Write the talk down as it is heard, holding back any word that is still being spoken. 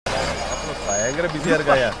பயங்கர பிஸியா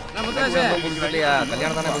இருக்காயா?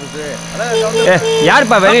 கல்யாணம் தானே புதுசு.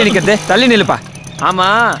 யாருப்பா வெளியே நிக்கிறது? தள்ளி நில்லுப்பா. ஆமா,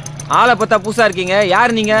 ஆளை பார்த்தா புதுசா இருக்கீங்க.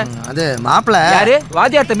 யாரு நீங்க? அது மாப்பிள. யாரு?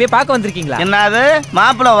 வாத்தியார் தம்பியை பார்க்க வந்திருக்கீங்களா? என்னது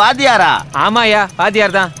மாப்பிள வாத்தியாரா? ஆமாயா,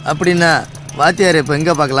 வாத்தியார் தான். அப்படின்னா வாத்தியார் இப்ப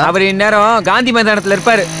எங்க பார்க்கலாம்? அவர் இந்நேரம் காந்தி மைதானத்துல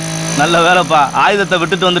இருப்பாரு. நல்ல வேலைப்பா, ஆயுதத்தை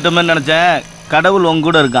விட்டுட்டு வந்துட்டோமே நினைச்சேன். கடவுள் உங்க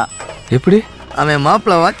கூட இருக்கான். எப்படி? அவன்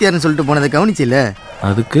மாப்பிள வாத்தியார்னு சொல்லிட்டு போனதை கவனிச்சில்ல?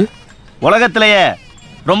 அதுக்கு உலகத்திலேயே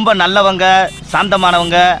ரொம்ப நல்லவங்க,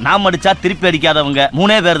 சாந்தமானவங்க, நாம் அடிச்சா திருப்பி அடிக்காதவங்க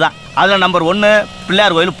 3 பேர் தான். அதுல நம்பர் 1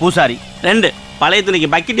 பிள்ளையார் கோயில் பூசாரி, 2 பழைய துணிக்கு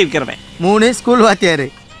பக்கெட் இருக்கிறவன், 3 ஸ்கூல் வாத்தியாரு.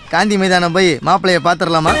 காந்தி மைதானம் போய் மாப்பிளைய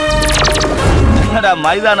பாத்துடலாமா? என்னடா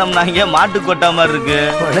மைதானம் நாங்க மாட்டு கொட்டா மாதிரி இருக்கு.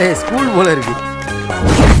 ஸ்கூல் போல இருக்கு.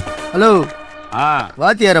 ஹலோ,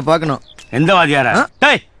 வாத்தியார பாக்கணும். எந்த வாத்தியார?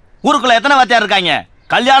 டேய், ஊருக்குள்ள எத்தனை வாத்தியார் இருக்காங்க?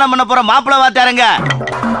 கல்யாணம் பண்ண போற மாப்பிள்ளை வாத்தியாருங்க.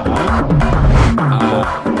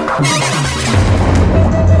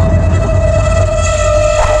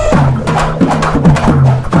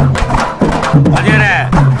 வாத்தியாரே,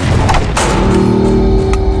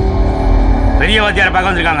 பெரிய வாத்தியார பார்க்க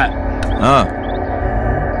வந்திருக்காங்க.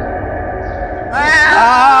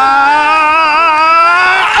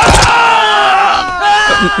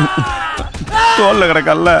 தோல்ல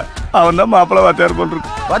கிடக்கல்ல, அவன் தான் மாப்பிள்ளை வாத்தியார் போல்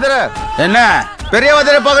இருக்கு. வாத்தியார என்ன பெரிய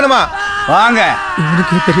வாத்தியார பார்க்கணுமா? வாங்க.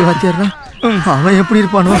 இவனுக்கு பெரிய வாத்தியார்னா அவன் எப்படி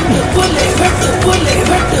இருப்பானோ?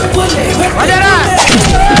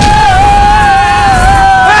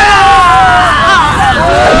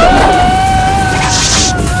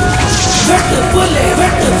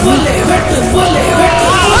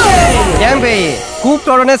 ஏன் பேய்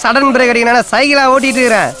கூப்பிட்ட உடனே சடன் பிரேக் அடிக்கணும்? சைக்கிளா ஓட்டிட்டு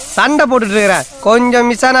இருக்கிறேன், சண்டை போட்டுட்டு இருக்கிறேன். கொஞ்சம்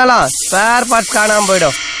மிஸ் ஆனாலும் ஸ்பேர் பார்ட்ஸ் காணாம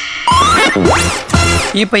போயிடும்.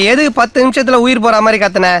 இப்ப எதுக்கு 10 நிமிஷத்துல உயிர் போற மாதிரி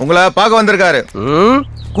கத்துன? உங்களை பார்க்க வந்திருக்காரு.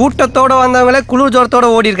 கூட்டத்தோட வந்தவங்களே குளிர் ஜோரத்தோட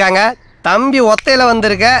ஓடி இருக்காங்க. தம்பி ஒத்தையில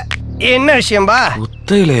வந்திருக்க, என்ன விஷயம்பா?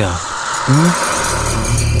 ஒத்தையிலையா?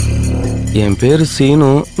 என் பேரு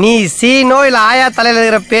சீனு. நீ சீனோ இல்ல ஆயா தலையில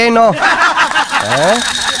இருக்கிற பேனோ?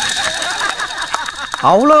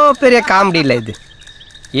 அவ்வளோ பெரிய காமெடி இல்ல இது.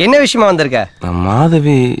 என்ன விஷயமா வந்திருக்க?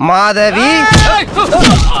 மாதவி. மாதவி?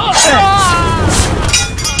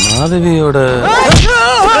 மாதவியோட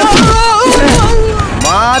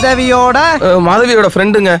மாதவியோட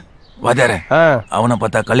ஃப்ரெண்டுங்க. வாத்தியாரே, அவனை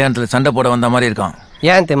பார்த்தா கல்யாணத்துல சண்டை போட வந்த மாதிரி இருக்கான்.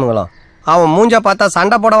 ஏன் திமுங்கலம்? அவன் மூஞ்ச பார்த்தா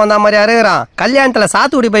சண்டை போட வந்த மாதிரி இருக்கிறான், கல்யாணத்துல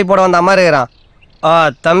சாத்துக்குடி போய் போட வந்த மாதிரி இருக்கிறான்.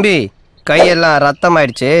 தம்பி, கையெல்லாம் ரத்தம்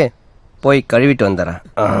ஆயிடுச்சு, போய் கழுவிட்டு வந்துடுறேன்.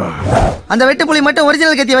 அந்த வெட்டுப்புலி மட்டும்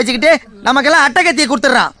ஒரிஜினல் கத்தியை வச்சுக்கிட்டு நமக்கெல்லாம் அட்டை கத்தியை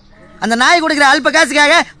கொடுத்துட்றான். அந்த நாய் கொடுக்குற அல்ப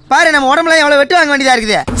காசுக்காக பாரு நம்ம உடம்புல எவ்வளவு வெட்டு வாங்க வேண்டியதா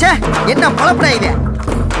இருக்குது. சே, என்ன பொழப்படா இது?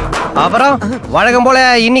 அப்புறம் வழக்கம் போல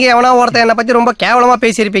இன்னைக்கு எவனா ஒருத்தன் என்னை பத்தி ரொம்ப கேவலமா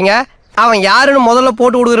பேசியிருப்பீங்க. அவன் யாருன்னு முதல்ல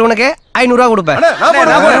போட்டு கொடுக்குறவனுக்கு 500 ரூபா கொடுப்பேன்.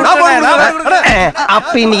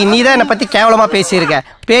 அப்ப இன்னைக்கு நீதான் என்னை பத்தி கேவலமா பேசியிருக்க.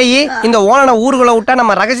 பேய் இந்த ஓனனை ஊருக்குள்ள விட்டா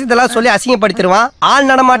நம்ம ரகசியத்தெல்லாம் சொல்லி அசிங்கப்படுத்திடுவான். ஆள்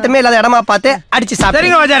நடமாட்டமே இல்லாத இடமா பார்த்து அடிச்சு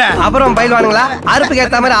சாப்பிடுங்க. அப்புறம் பயில்வானுங்களா, அறுப்புக்கு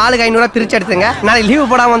ஏற்ற மாதிரி ஆளுக்கு 500 ரூபா பிரிச்சு எடுத்துங்க. நாளைக்கு லீவு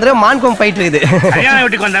போடாம வந்துரு, மான்கும் போயிட்டு இருக்குது.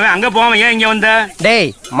 அங்க போவான், ஏன் இங்க வந்த?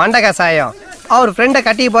 டேய் மண்ட கசாயம், அவர் ஃப்ரெண்டை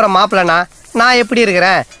கட்டிக்கு போற மாப்பிள்ளனா நான் எப்படி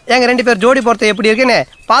இருக்கிறேன், எங்க 2 பேர் ஜோடி பொறுத்த எப்படி இருக்குன்னு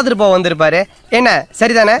பாத்துட்டு போக வந்திருப்பாரு. என்ன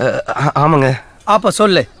சரிதானே? ஆமாங்க. அப்ப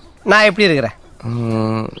சொல்லு, நான் எப்படி இருக்கிறேன்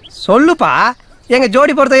சொல்லுப்பா. எங்க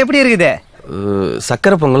ஜோடி பொறுத்த எப்படி இருக்குது?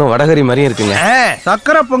 சக்கரை பொங்கலும் வடகரி மாதிரியும் இருக்குங்க.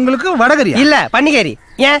 சக்கரை பொங்கலுக்கு வடகரி இல்ல பன்னிக்கறி.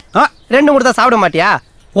 ஏன் 2 கொடுத்தா சாப்பிட மாட்டியா?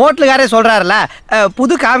 ஹோட்டலுக்காரே சொல்றாருல,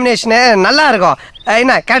 புது காம்பினேஷனு நல்லா இருக்கும்.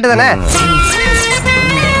 என்ன கேட்டு தானே?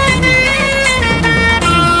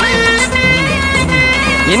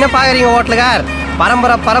 என்ன பாக்குறீங்க ஹோட்டலுக்கார்?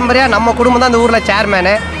 பரம்பரையா நம்ம குடும்பம் தான் இந்த ஊர்ல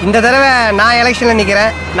சேர்மேனு. இந்த தடவை நான் எலெக்ஷன்ல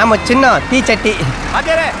நிக்கிறேன். நம்ம சின்ன தீச்சட்டி.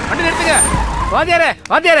 வாத்தியாரே, வண்டி நிறுத்துங்க.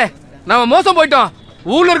 வாத்தியாரே, நாம மோசம் போயிட்டோம்.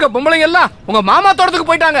 ஊர்ல இருக்க பொம்பளைங்க எல்லாம் உங்க மாமா தோட்டத்துக்கு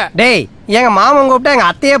போயிட்டாங்க. டேய், எங்க மாமன் கூப்பிட்டா எங்க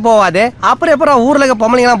அத்தையே போவாது, அப்புறம் எப்பறம் ஊர்ல இருக்க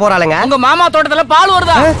பொம்பளைங்க எல்லாம் போறாளுங்க? உங்க மாமா தோட்டத்துல பால்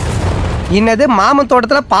வருதா? என்னது, மாமன்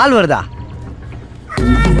தோட்டத்துல பால் வருதா?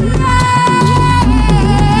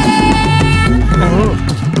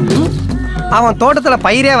 அவன் தோட்டத்துல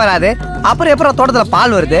பயிரே வராது, அப்புறம் எப்பறம் தோட்டத்துல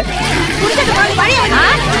பால் வருது?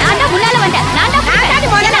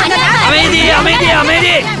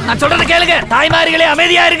 அமைதி. நான் சொல்றத கேளுங்க தாய்மார்களே,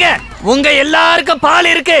 அமைதியா இருங்க. உங்க எல்லாருக்கும் பால்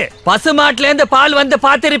இருக்கு. பசுமாட்டுல இருந்து பால் வந்து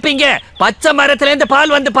பாத்திருப்பீங்க, பச்சை மரத்துல இருந்து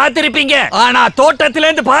பால் வந்து பாத்திருப்பீங்க. ஆனா தோட்டத்துல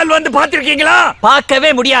இருந்து பால் வந்து பாத்திருக்கீங்களா? பார்க்கவே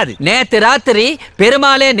முடியாது. நேத்து ராத்திரி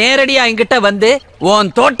பெருமாளே நேரடியா என்கிட்ட வந்து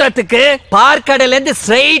உன் தோட்டத்துக்கு பார்க்கடல இருந்து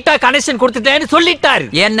ஸ்ட்ரைட்டா கனெக்ஷன் கொடுத்துட்டேன்னு சொல்லிட்டாரு.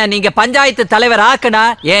 என்ன நீங்க பஞ்சாயத்து தலைவர் ஆக்குனா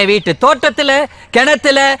என் வீட்டு தோட்டத்துல,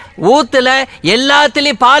 கிணத்துல, ஊத்துல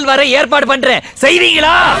எல்லாத்துலயும் பால் வர ஏற்பாடு பண்றேன்.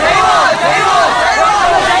 செய்வீங்களா?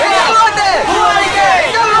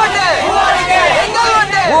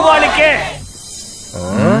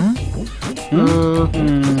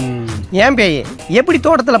 ஏன் பேய் எப்படி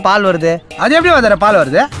தோட்டத்துல பால் வருது? அது எப்படி வாத்தியார பால்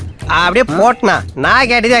வருது? அப்படியே போட்டனா நான்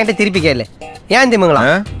கேட்டது என்கிட்ட திருப்பி கேளு. ஏன் திமுங்களா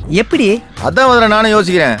எப்படி? அதான் முதல்ல நானும்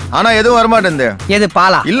யோசிக்கிறேன், ஆனா எதுவும் வரமாட்டேன். எது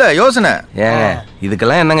பாலா? இல்ல யோசனை. ஏங்க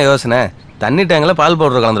இதுக்கெல்லாம் என்னங்க யோசனை? தண்ணி டேங்க்ல பால்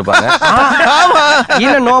பவுடர் கலந்துருப்பாங்க.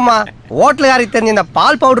 இல்ல நோமா ஹோட்டலுக்காருக்கு தெரிஞ்ச இந்த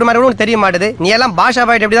பால் பவுடர் மாதிரி கூட தெரிய மாட்டேது. நீ எல்லாம் பாஷா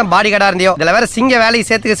பாயிட்டு எப்படிதான் பாடி கடா இருந்தியோ, இதுல வேற சிங்க வேலையை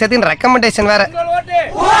சேர்த்துக்கு ரெக்கமெண்டேஷன் வேற.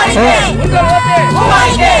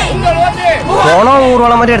 போனோம்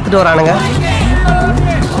ஊர்வலம் மாதிரி எடுத்துட்டு வரானுங்க.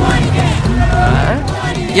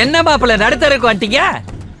 என்ன மாப்பிள்ள நடுத்தருக்கு வந்துட்டீங்க?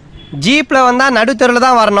 ஜீப்ல வந்தா நடுத்தெருல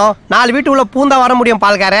தான் வரணும். 4 வீட்டு உள்ள பூந்தா வர முடியும்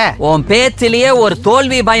பால்கார. உன் பேச்சிலேயே ஒரு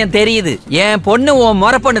தோல்வி பயம் தெரியுது. என் பொண்ணு உன்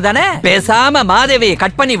முறை பொண்ணு தானே? பேசாம மாதேவியை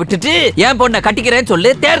கட் பண்ணி விட்டுட்டு என் பொண்ணை கட்டிக்கிறேன்னு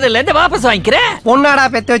சொல்லு, தேர்தல்ல இருந்து வாபஸ் வாங்கிக்கிறேன். பொண்ணாடா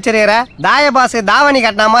பெத்து வச்சிருக்கிற தாயபாசு தாவணி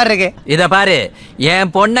கட்டின மாதிரி இருக்கு. இத பாரு,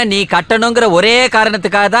 என் பொண்ண நீ கட்டணுங்கிற ஒரே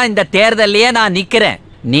காரணத்துக்காக தான் இந்த தேர்தல்லையே நான் நிக்கிறேன்.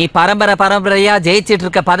 நீ பரம்பரையா ஜெயிச்சிட்டு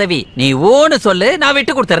இருக்க பதவி, நீ ஓன்னு சொல்லு, நான்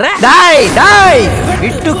விட்டு கொடுத்துறேன். டாய் டாய்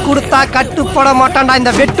விட்டு கொடுத்தா கட்டுப்பட மாட்டான்டா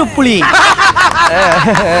இந்த வெட்டுப்புலி.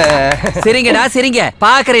 சரிங்கடா சரிங்க,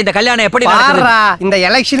 பாக்குற இந்த கல்யாணம் எப்படி பாருடா, இந்த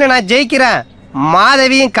எலெக்ஷன்ல நான் ஜெயிக்கிறேன்,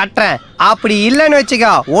 மாதவியும் கட்டுறேன். அப்படி இல்லன்னு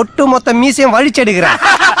வச்சுக்கோ ஒட்டு மொத்த மீசையும் வழிச்செடுக்கிறேன்.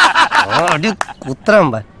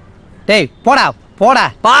 குத்துறேன் பார். டேய் போடா போடா.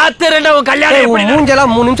 பாத்துறேன்டா உன் கல்யாணம்.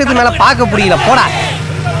 மூஞ்செல்லாம் 3 நிமிஷத்துக்கு மேல பார்க்க முடியல. போடா.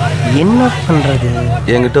 என்ன பண்றது?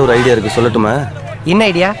 என்கிட்ட ஒரு ஐடியா இருக்கு, சொல்லட்டுமா? என்ன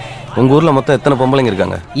ஐடியா? உங்க ஊர்ல மொத்தம் எத்தனை பொம்பளைங்க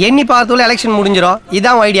இருக்காங்க? எண்ணி பார்த்துள்ள எலெக்ஷன் முடிஞ்சிரும்.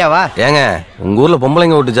 இதான் ஐடியாவா? ஏங்க உங்க ஊர்ல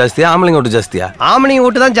பொம்பளைங்க ஓட்டு ஜாஸ்தியா ஆம்பளைங்க ஓட்டு ஜாஸ்தியா? ஆம்பளைங்க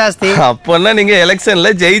ஓட்டு தான் ஜாஸ்தி. அப்பன்னா நீங்க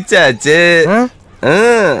எலெக்ஷன்ல ஜெயிச்சாச்சு.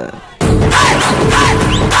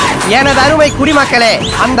 எனது அருமை குடிமக்களே,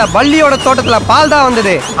 அந்த வள்ளியோட தோட்டத்துல பால் தான்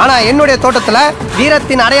வந்தது. ஆனா என்னுடைய தோட்டத்துல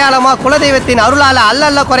வீரத்தின் அடையாளமா குலதெய்வத்தின் அருளால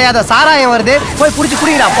அல்ல குறையாத சாராயம் வருது. போய் புடிச்சு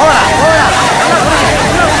குடிங்கடா. போடா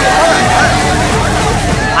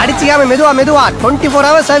அடிச்சுக்காம மெதுவா 24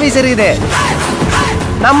 hours சர்வீஸ் இருக்குது.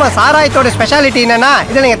 நம்ம சாராயத்தோட ஸ்பெஷாலிட்டி என்னன்னா,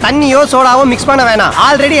 இதுல நீங்க தண்ணியோ சோடாவோ மிக்ஸ் பண்ண வேணாம்.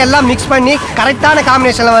 ஆல்ரெடி எல்லாம் மிக்ஸ் பண்ணி கரெக்டான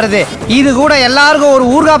காம்பினேஷன்ல வருது. இது கூட எல்லாருக்கும் ஒரு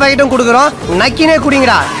ஊர்கா பாக்கெட்டும் கொடுக்குறோம். நக்கினே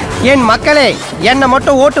குடிங்கடா. என் மக்களே, என்ன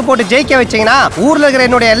மட்டும் ஓட்டு போட்டு ஜெயிக்க வச்சீங்கன்னா ஊர்ல இருக்கிற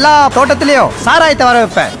என்னுடைய எல்லா தோட்டத்திலையும் சாராயத்தை வர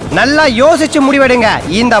வைப்பேன். நல்லா யோசிச்சு முடிவெடுங்க.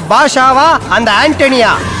 இந்த பாஷாவா, அந்த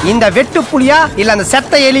ஆண்டனியா, இந்த வெட்டு புலியா, இல்ல அந்த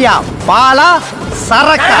செத்த எலியா, பாலா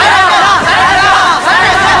சரக்கா?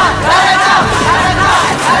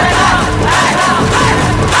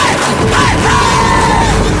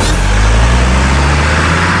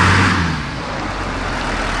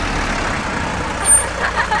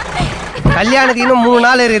 கல்யாணத்துக்கு இன்னும் 3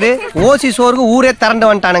 நாள் இருக்குது. ஓசி சோறுக்கு ஊரே திரண்டு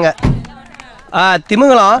வந்துட்டானுங்க.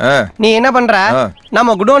 திமுங்கலம், நீ என்ன பண்ற?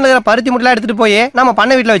 நம்ம குடோன்ல இருக்கிற பருத்தி முட்டை எடுத்துட்டு போய் நம்ம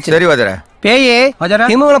பண்ணை வீட்டுல வச்சு. சரி வாஜரா. பேயே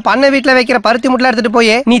திமுங்கலம் பண்ணை வீட்டுல வைக்கிற பருத்தி முட்டை எடுத்துட்டு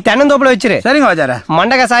போய் நீ தென்னந்தோப்புல வச்சிரு. சரிங்க வாஜரா.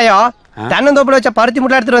 மண்ட கசாயம் தென்னந்தோப்புல வச்ச பருத்தி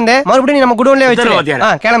முட்டை எடுத்துட்டு வந்து மறுபடியும் நீ நம்ம குடோன்லயே வச்சிரு.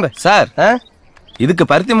 கிளம்பு சார். இதுக்கு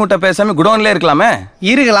பருத்தி மூட்டை பேசாம குடோன்ல இருக்கலாமே?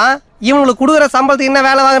 இருக்கலாம். இவங்களுக்கு கொடுக்குற சம்பளத்துக்கு என்ன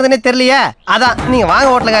வேலை வாங்குறதுன்னே தெரியலையே. அதான் நீங்க வாங்க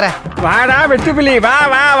ஹோட்டலுக்கார. வாடா வெட்டு பிள்ளி, வா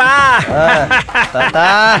வா வா.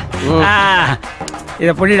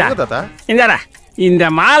 இத புடிடா தாத்தா. இந்தாடா, இந்த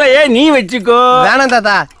மாலையே நீ வச்சுக்கோ. வேணாம்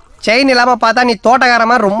தாத்தா, செயின் இல்லாம பார்த்தா நீ தோட்டக்கார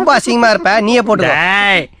மாதிரி ரொம்ப அசிங்கமா இருப்ப. நீயே போட்டு.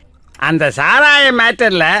 அந்த சாராய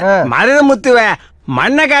மேட்டர்ல மருதமுத்துவ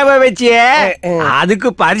மண்ணக்காவ வச்சியே, அதுக்கு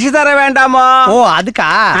பரிசு தர வேண்டாமோ? ஓ அதுக்கா?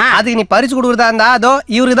 அதுக்கு நீ பரிசு கொடுக்கறதா இருந்தா அதோ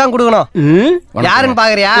இவருக்கு தான் கொடுக்கணும். யாருன்னு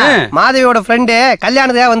பாக்குறியா? மாதவியோட ஃப்ரெண்டு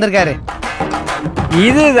கல்யாணத்துக்காக வந்திருக்காரு.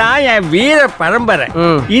 இதுதான் என் வீர பரம்பரை.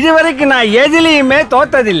 இதுவரைக்கும் நான் எதுலயுமே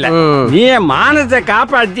தோத்ததில்லை. நீ என் மானத்தை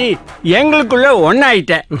காப்பாத்தி எங்களுக்குள்ள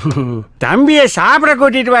ஒன்னாயிட்ட. தம்பிய சாப்பிட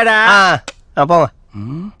கூட்டிட்டு வாடா. போங்க.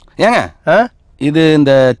 ஏங்க இது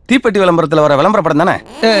இந்த தீப்பெட்டி விளம்பரத்துல வர விளம்பர படம் தானே?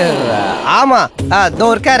 ஆமா, இதோ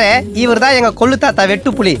இருக்காரு. இவர் தான் எங்க கொள்ளு தாத்தா வெட்டு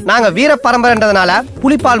புலி. நாங்க வீர பரம்பரைன்றதுனால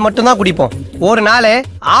புலிப்பால் மட்டும் தான் குடிப்போம். ஒரு நாள்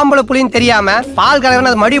ஆம்பளை புலின்னு தெரியாம பால்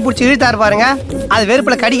கலவன அது மடியை பிடிச்சி இழுத்தாரு பாருங்க. அது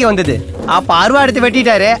வெறுப்புல கடிக்க வந்தது. அப்ப அருவா எடுத்து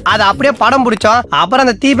வெட்டிட்டாரு. அதை அப்படியே படம் பிடிச்சோம். அப்புறம்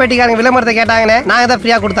அந்த தீப்பெட்டிக்காரங்க விளம்பரத்தை கேட்டாங்கன்னு நாங்க தான்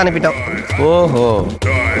ஃப்ரீயா கொடுத்து அனுப்பிட்டோம். ஓஹோ,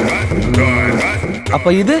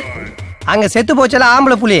 அப்ப இது அங்க செத்து போச்சல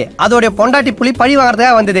ஆம்பளை புலி, அதோட பொண்டாட்டி புலி பழி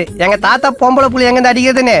வாங்குறதுக்காக வந்தது. எங்க தாத்தா பொம்பளை புலி எங்க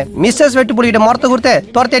அடிக்கிறதுன்னு மிஸ்ஸஸ் வெட்டு புலிகிட்ட முறத்தை கொடுத்து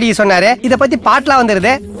துரத்தி அடிக்க சொன்னாரு. இதை பத்தி பாட்டுலாம்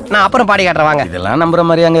வந்துருது. நான் அப்புறம் பாடி காட்டுறேன் வாங்க. இதெல்லாம் நம்புற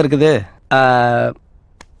மாதிரி அங்க இருக்குது.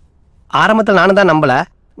 ஆரம்பத்தில் நானும் தான் நம்பல.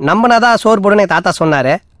 நம்பினாதான் சோறு போடுன்னு தாத்தா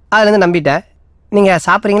சொன்னாரு. அதுல இருந்து நம்பிட்டேன். நீங்க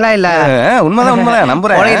சாப்பிடுறீங்களா? இல்ல உண்மைதான்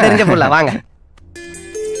நம்புறேன். உனக்கு தெரிஞ்ச புள்ள வாங்க.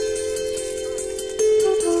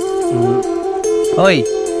 ஓய்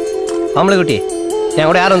ஆம்பளை குட்டி, என்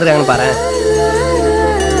கூட யாரும் வந்துருக்காங்கன்னு பாரு.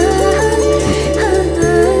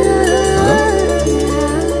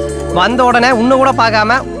 வந்த உடனே உன்னை கூட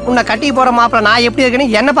பார்க்காம உன்னை கட்டி போற மாப்பிள்ள நான் எப்படி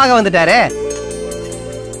இருக்குன்னு என்ன பார்க்க வந்துட்டாரு.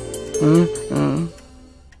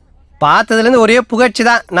 பார்த்ததுல இருந்து ஒரே புகழ்ச்சி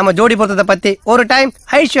தான் நம்ம ஜோடி பொருத்தத்தை பத்தி. ஒரு டைம்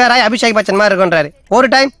ஐஸ்வர்யா அபிஷேக் பச்சன் மாதிரி இருக்குன்றாரு, ஒரு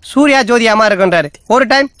டைம் சூர்யா ஜோதியா மாதிரி இருக்குன்றாரு, ஒரு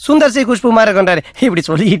டைம் சுந்தர் சி குஷ்பு மாதிரி இருக்குன்றாரு. இப்படி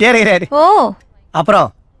சொல்லிக்கிட்டே இருக்கிறாரு. அப்புறம்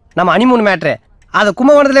நம்ம ஹனிமூன் மேட்ரு அதை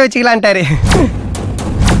கும்பகோணத்துல வச்சுக்கலான்ட்டாரு.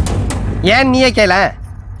 ஏன் நீயே கேள?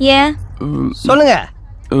 ஏன் சொல்லுங்க.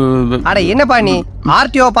 அட என்னப்பா நீ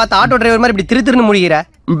ஆர்டிஓ பார்த்து ஆட்டோ டிரைவர் மாதிரி இப்படி திருன்னு முடிகிற?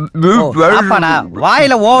 அப்பாடா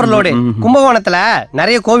வாயில ஓவர்லோடு. கும்பகோணத்துல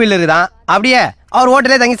நிறைய கோவில் இருக்குதான், அப்படியே அவர்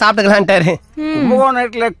ஹோட்டலே தங்கி சாப்பிட்டுக்கலான்ட்டாரு.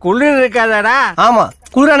 கும்பகோணத்துல குளிர் இருக்காதடா? ஆமா,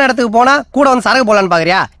 குளிரான இடத்துக்கு போனா கூட வந்து சரக்கு போலான்னு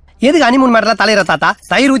பாக்குறியா? எதுக்கு ஹனிமூன் மேட்டர்ல தலையிற தாத்தா?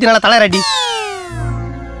 தயிர் ஊத்தி நல்லா தலையரடி.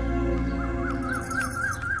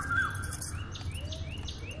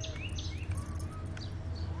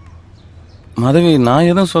 மாதவி நான்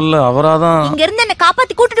எதுவும் சொல்ல, அவராதான் இங்க இருந்து என்ன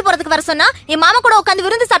காப்பாத்தி கூட்டிட்டு போறதுக்கு வர சொன்னா என் மாமா கூட உட்காந்து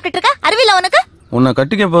விருந்து சாப்பிட்டுட்டு இருக்க. அறிவில்ல உனக்கு? உன்னை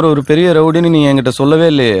கட்டிக்க போற ஒரு பெரிய ரவுடின்னு நீ என்கிட்ட சொல்லவே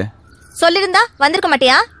இல்லையே. சொல்லிருந்தா வந்திருக்க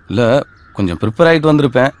மாட்டியா? இல்ல, கொஞ்சம் ப்ரிப்பேர் ஆயிட்டு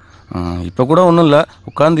வந்திருப்பேன். இப்ப கூட ஒண்ணும் இல்ல,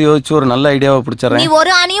 உட்கார்ந்து யோசிச்சு ஒரு நல்ல ஐடியாவை பிடிச்சறேன். நீ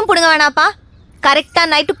ஒரு ஆணியும் புடுங்க வேணாப்பா. கரெக்டா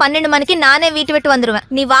நைட்டு 12 மணிக்கு நானே வீட்டு விட்டு வந்துருவேன்.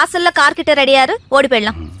 நீ வாசல்ல கார் கிட்ட ரெடியாரு, ஓடி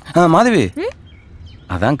போயிடலாம். மாதவி,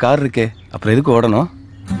 அதான் கார் இருக்கே, அப்புறம் எதுக்கு ஓடணும்?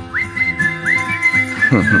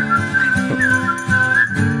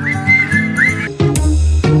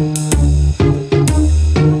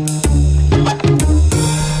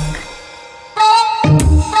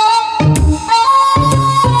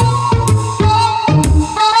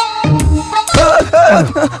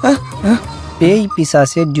 பேய்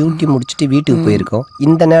பிசாசே டியூட்டி முடிச்சுட்டு வீட்டுக்கு போயிருக்கோம்.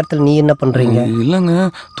 இந்த நேரத்துல நீ என்ன பண்றீங்க? இல்லங்க,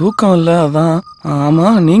 தூக்கம் இல்ல, அதான். ஆமா,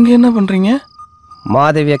 நீங்க என்ன பண்றீங்க?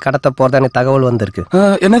 மாதவியை கடத்த போறதானே தகவல் வந்திருக்கு.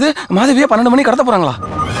 என்னது, மாதவியை 12 மணி கடத்த போறாங்களா?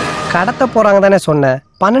 கடத்த போறாங்க தானே சொன்னேன்.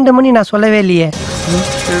 12 மணி நான் சொல்லவே இல்லையே.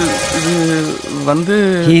 வந்து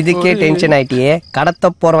இதுக்கே டென்ஷன் ஆயிட்டியே.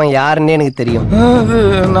 கடத்த போறவன் யாருன்னு எனக்கு தெரியும்.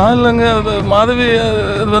 நான் இல்லைங்க, மாதவி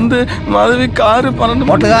வந்து மாதவி காரு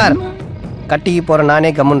 12 ஓட்டுகார் கட்டிக்கு போற நானே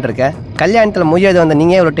கம்முன்னு இருக்கேன். கல்யாணத்துல முயது வந்த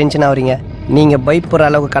நீங்க எவ்வளவு டென்ஷன் ஆகுறீங்க? நீங்க பயப்படுற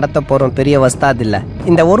அளவுக்கு கடத்த போறோம் பெரிய வஸ்தாது இல்ல.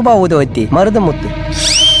 இந்த ஒரு ரூபாய் ஊதுவத்தி மருதமுத்து.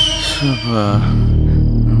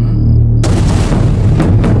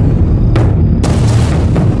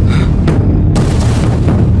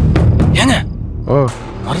 ஏங்க,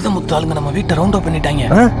 மருதமுத்து ஆளுங்க நம்ம வீட்டை ரவுண்ட் அப் பண்ணிட்டாங்க.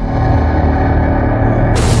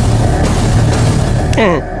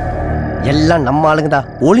 எல்லாம் நம்ம ஆளுங்கதான்.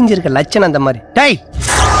 ஒளிஞ்சிருக்க லட்சணம் அந்த மாதிரி. டேய்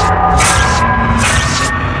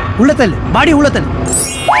உள்ளத்தல் பாடி உள்ளத்தல்.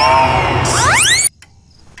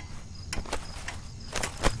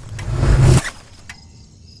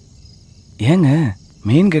 ஏங்க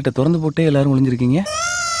மெயின் கேட்டை திறந்து போட்டே எல்லாரும் ஒளிஞ்சிருக்கீங்க?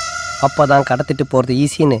 அப்பதான் கடத்திட்டு போறது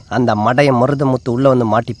ஈஸின்னு அந்த மடைய மருதமுத்து உள்ள வந்து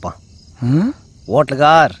மாட்டிப்பான்.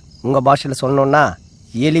 ஓட்டலுக்கார் உங்க பாஷையில சொன்னோம்னா,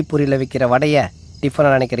 எலி புரியில வைக்கிற வடைய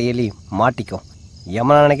டிஃபனை நினைக்கிற எலி மாட்டிக்கும்,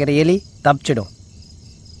 யமனா நினைக்கிற எலி தப்பிச்சிடும்.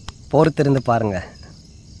 பொறுத்திருந்து பாருங்க.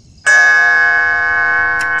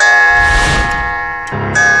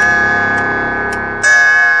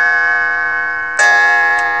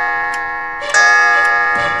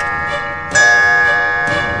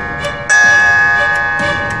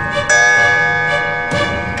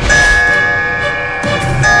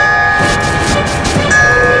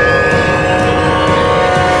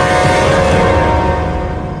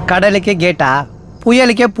 கடலுக்கே கேட்டா,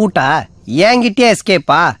 புயலுக்கே பூட்டா, ஏங்கிட்டே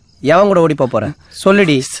எஸ்கேப்பா? எவன் கூட ஓடி போற?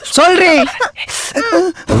 சொல்லுடி, சொல்றி.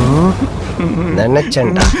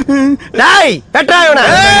 நினைச்சேன்டா. டேய் பெட்ராயவனா,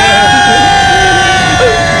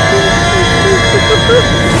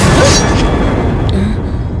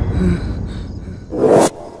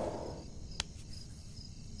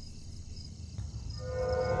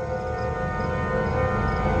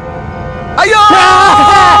 ஐயோ!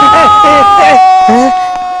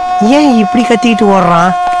 ஏன் இப்படி கத்திக்கிட்டு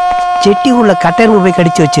ஓடுறான்? செட்டி உள்ள கட்டெரும்பு போய்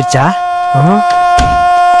கடிச்சு வச்சிருச்சா?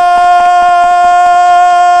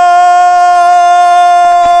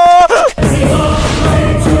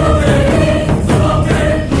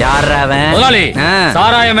 யாரா அவன்? முதலாளி,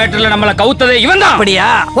 சாராய மேட்டர்ல நம்மள கவுத்ததே இவன் தான். அப்படியா?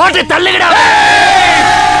 ஓட்டு தள்ளுங்கடா.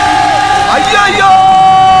 ஐயோ!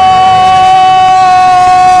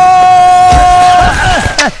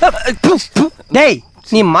 டேய்,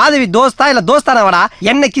 நீ மாதவி தோஸ்தா இல்ல தோஸ்தானவடா?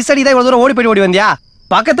 என்ன கிசடி தான் இவ்வளவு தூரம் ஓடி போய் ஓடி வந்தியா?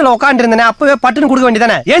 பக்கத்துல உட்காந்து இருந்தேனே, அப்பவே பட்டுன்னு கொடுக்க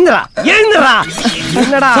வேண்டியதானே? எழுந்துடா, எழுந்துடா.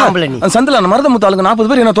 என்னடா ஆம்பளை நீ? சந்தில மருதமுத்து ஆளுங்க 40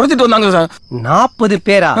 பேர் என்ன துரத்திட்டு வந்தாங்க சார். 40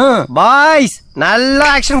 பேரா? பாய்ஸ் நல்ல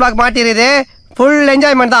ஆக்ஷன் பிளாக் மாட்டிருது. ஃபுல்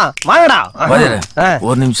என்ஜாய்மெண்ட் தான். வாங்கடா.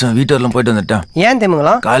 ஒரு நிமிஷம் வீட்டு வரலாம் போயிட்டு வந்துட்டான். ஏன்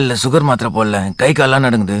தெரியுங்களா? காலைல சுகர் மாத்திரை போடல, கை கால்லாம்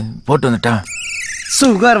நடுங்குது, போட்டு வந்துட்டான்.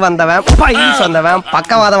 சுகர் வந்தவன், பைல்ஸ் வந்தவன்,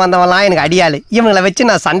 பக்கவாதம் வந்தவன்லாம் எனக்கு அடியாளு. இவங்களை வச்சு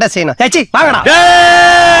நான் சண்டை செய்யணும். ஏச்சி வாங்கடா.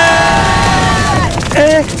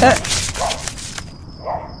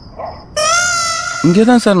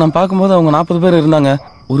 இங்கேதான் சார் நான் பார்க்கும்போது அவங்க 40 பேர் இருந்தாங்க.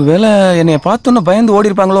 ஒருவேளை என்னைய பார்த்தோன்னு பயந்து ஓடி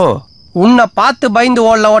இருப்பாங்களோ? உன்னை பார்த்து பயந்து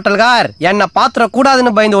ஓடல ஹோட்டல்கார், என்ன பாத்திர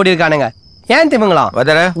கூடாதுன்னு பயந்து ஓடி இருக்கானுங்க. ஏன் திமுங்களா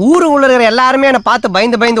ஊரு உள்ள இருக்கிற எல்லாருமே என்ன பார்த்து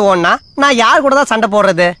பயந்து பயந்து ஓடனா நான் யார் கூட தான் சண்டை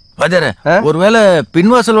போடுறது? ஒருவேளை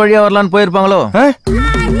பின்வாசல் வழியா வரலான்னு போயிருப்பாங்களோ?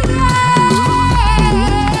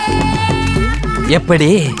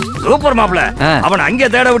 எப்படி? சூப்பர் மாப்ள. அவன் அங்கே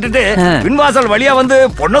தேட விட்டுட்டு பின்வாசல் வழியா வந்து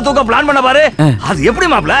பொண்ணை தூக்க பிளான் பண்ண பாரு. அது எப்படி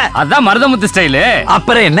மாப்ள? அதான் மருதமுத்து ஸ்டைலு.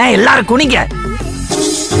 அப்புறம் என்ன, எல்லாரும் குனிங்க.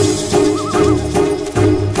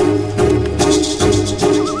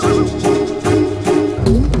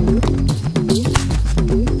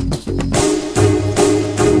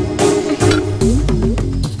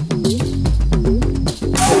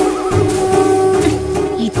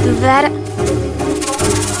 இது வேற.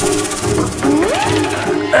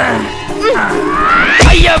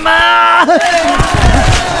 ஐயம்மா!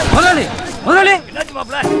 முதலாளி, முதலாளி, என்னாச்சு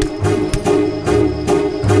மாப்ள?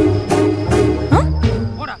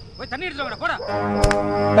 போடா, போய் தண்ணி எடுத்து வாங்கடா, போடா.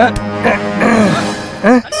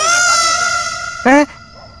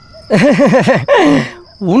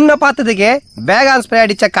 உன்னை பார்த்ததுக்கு வேகான் ஸ்ப்ரே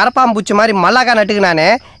அடிச்ச கரப்பாம்பூச்சி மாதிரி மல்லாக்கா நட்டுக்கு நானே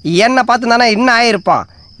என்னை பார்த்து தானே இன்னும் ஆயிருப்பான்.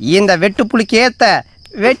 இந்த வெட்டு புளிக்கு ஏத்த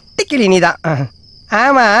வெட்டுக்கிளி நீதான்.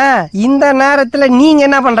 ஆமா, இந்த நேரத்துல நீங்க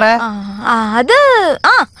என்ன பண்ற? அது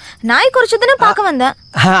நாய் குறைச்சதுன்னு பார்க்க வந்தேன்.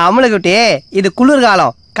 அமலுக்குட்டி, இது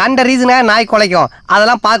குளிர்காலம், கண்ட ரீசனாக நாய் குலைக்கும்,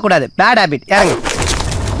 அதெல்லாம் பார்க்க கூடாது. Bad habit. இறங்கு.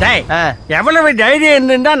 எவ்வளவு தைரியம்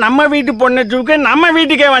இருந்தா நம்ம வீட்டு பொண்ணை தூக்க நம்ம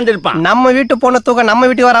வீட்டுக்கே வந்திருப்பான். நம்ம வீட்டு பொண்ணை தூக்க நம்ம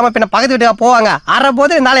வீட்டுக்கு வராம பின்ன பக்கத்து வீட்டுக்கு போவாங்க. அரை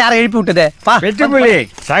போது நாளை யாரை எழுப்பி விட்டுது? வெட்டுப்புலி,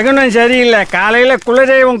 சகுனம் சரியில்லை. காலையில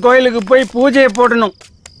குலதெய்வம் கோயிலுக்கு போய் பூஜையை போடணும்.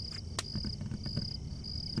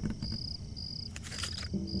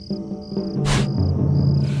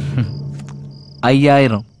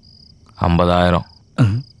 ஐயாயிரம், 50,000,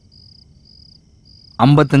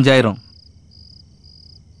 55,000,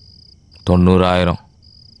 90,000,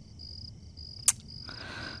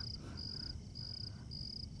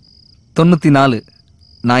 94.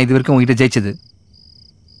 நான் இது வரைக்கும் உங்ககிட்ட ஜெயிச்சது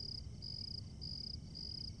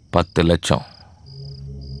 10 லட்சம்.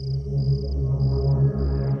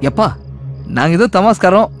 எப்பா, நாங்க ஏதோ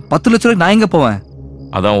தமாஸ்காரம். 10 லட்சம் ரூபாய்க்கு நான் எங்க போவேன்?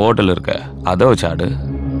 அதான் ஹோட்டல் இருக்க, அதை வச்சாடு.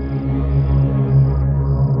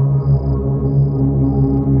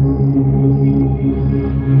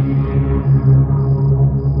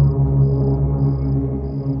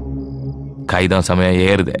 கைதான் சமயம்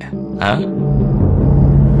ஏறுதே.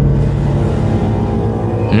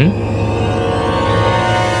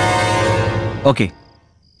 ஓகே,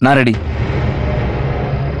 நான் ரெடி.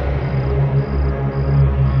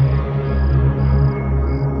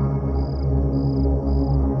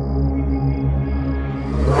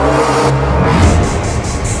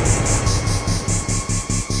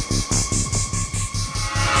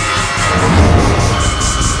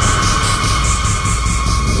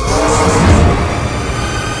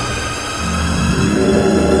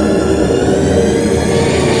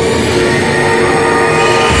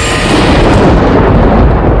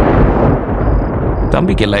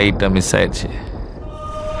 தம்பிக்கு லைட்டா மிஸ் ஆயிடுச்சு.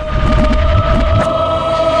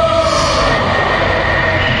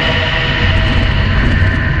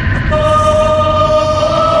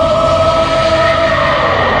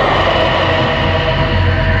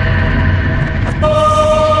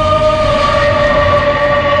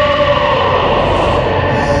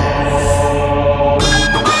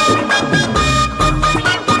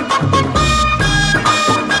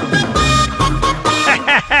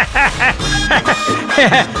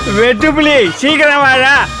 வெட்டுப்புலி, சீக்கிரம்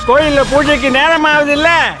வாடா, கோயில்ல பூஜைக்கு நேரம் ஆகுது இல்ல?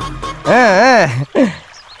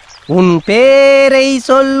 உன் பேரை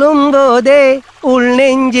சொல்லும் போதே உள்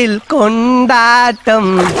நெஞ்சில்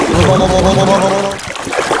கொண்டாட்டம்,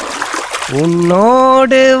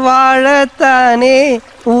 உன்னோடு வாழத்தானே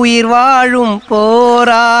உயிர் வாழும்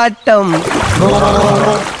போராட்டம்,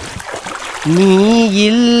 நீ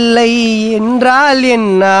இல்லை என்றால்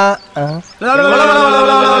என்ன?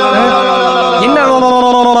 என்ன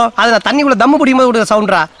அது தண்ணிக்குள்ள தம்மு பிடிக்கும் போது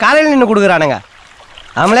சவுண்டா? காலையில் நின்று கொடுக்குறானுங்க.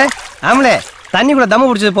 ஆமலே ஆமலே, தண்ணிக்குள்ள தம்மு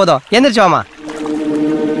பிடிச்சது போதும், எந்திரிச்சு வாமா.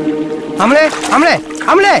 ஆமலே ஆமலே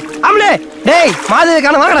ஆமலே ஆமலே, டேய் மாதவி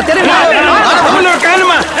காண வாங்கடா, தெரியுமா?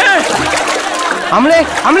 ஆமலே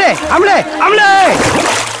ஆமலே ஆமலே ஆமலே,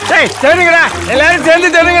 டேய் தேடுங்கடா, எல்லாரும் சேர்ந்து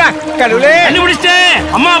தேடுங்க. கடவுளே, என்ன பிடிச்சிட்டேன்,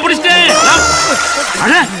 அம்மா பிடிச்சிட்டேன்.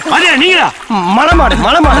 அட பாதியா நீங்களா? மலமாடு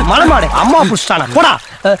மலமாடு மலமாடு, அம்மா புடிச்சானா போடா.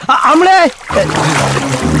 ஆமலே,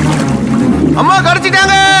 அம்மா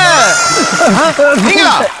கடிச்சிட்டாங்க.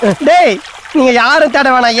 நீங்களா? டேய் நீங்க யாரும் தேட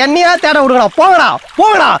வேணாம், என்னையா தேட விடுங்கடா. போங்கடா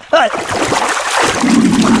போங்கடா.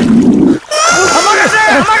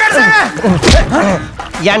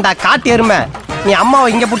 ஏண்டா காட்டு எருமை, நீ அம்மாவை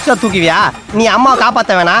இங்க புடிச்சா தூக்குவியா? நீ அம்மாவை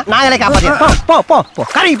காப்பாத்த வேணாம், நாங்களே காப்பாத்த. போ போ போ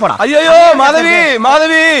கரைக்கு போடா. ஐயோ மாதவி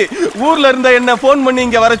மாதவி, ஊர்ல இருந்த என்ன போன் பண்ணி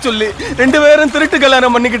இங்க வர சொல்லி 2 பேரும் திருட்டு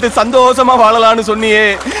கல்யாணம் பண்ணிக்கிட்டு சந்தோஷமா வாழலாம்னு சொன்னியே.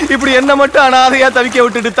 இப்படி என்ன மட்டும் அனாதையா தவிக்க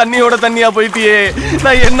விட்டுட்டு தண்ணியோட தண்ணியா போயிட்டியே.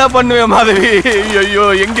 நான் என்ன பண்ணுவேன் மாதவி? ஐயோ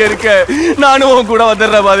எங்க இருக்க? நானும் உன் கூட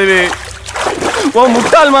வந்துடுறேன் மாதவி. ஓ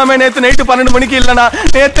முட்டாள் மாமே, நேத்து நைட்டு 12 மணிக்கு இல்லனா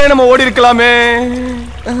நேத்தே நம்ம ஓடி இருக்கலாமே.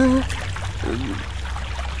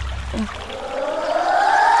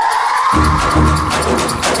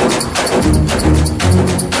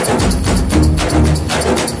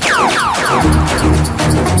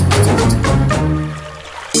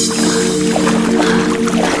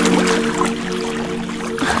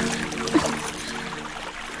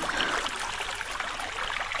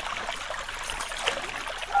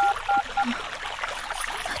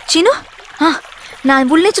 சீனு, நான்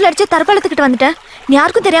உள்ளீச்சல் அடிச்சு தற்காலத்துக்கிட்ட வந்துட்டேன். நீ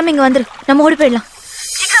யாருக்கும் தெரியாம இங்க வந்துரு, நம்ம ஓடி போயிடலாம்.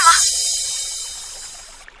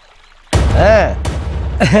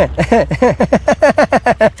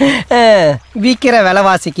 விக்கிற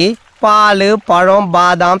விலைவாசிக்கு பால் பழம்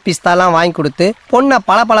பாதாம் பிஸ்தாலாம் வாங்கி கொடுத்து பொண்ணை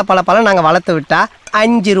பல பல பல பல நாங்க வளர்த்து விட்டா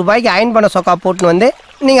 5 ரூபாய்க்கு அயன் பண்ண சொக்கா போட்டுன்னு வந்து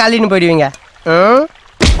நீங்க அள்ளின்னு போயிடுவீங்க.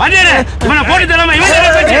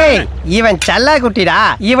 இவன் சல்லா குட்டிடா,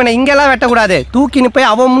 இவனை இங்கெல்லாம் வெட்டக்கூடாது. தூக்கின்னு போய்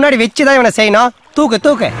அவன் முன்னாடி வச்சுதான் இவனை செய்யணும். தூக்கு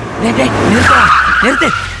தூக்கு. நிறுத்து.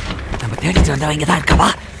 நம்ம தேடிட்டு வந்தவங்க தான் இருக்கவா?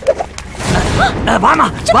 வாமா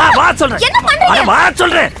வா வா சொல்றேன். என்ன பண்றீங்க? வா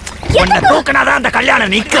சொல்றேன். உன்னை தூக்குனாதான் அந்த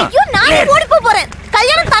கல்யாணம் நிக்கும். ஐயோ, நான் ஓடி போறேன்.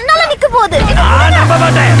 கல்யாணம் தன்னால நிக்க போகுது. நான் நம்ப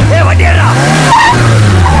மாட்டேன். ஏய் வண்டியடா.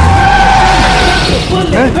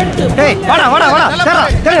 டேய் வாடா வாடா வாடா.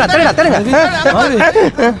 தெருங்க தெருங்க தெருங்க.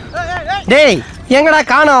 டேய் எங்கடா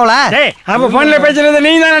காணோம் அவள? டேய் அப்ப போன்ல பேசுறது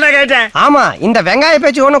நீ தானடா கேட்ட? ஆமா, இந்த வெங்காய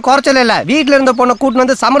பேச்சு ஒண்ணும் குறைச்சல இல்ல. வீட்ல இருந்த பொண்ணை கூட்டு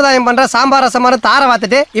வந்து சம்பிரதாயம் பண்ற சாம்பார் ரசமார தார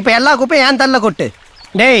வாத்துட்டு இப்ப எல்லா குப்பையும் ஏன் தள்ள கொட்டு.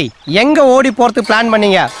 டேய் எங்க ஓடி போறதுக்கு பிளான்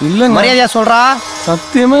பண்ணீங்க? இல்ல மரியாதையா சொல்றா.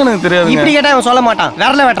 சத்தியமா எனக்கு தெரியாது. இப்படி கேட்டா அவன் சொல்ல மாட்டான்.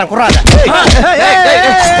 விரல வெட்டற குறாத.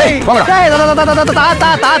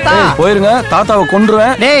 போயிருங்க, தாத்தாவை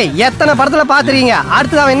கொன்றுவேன். டேய் எத்தனை படத்துல பாத்துறீங்க?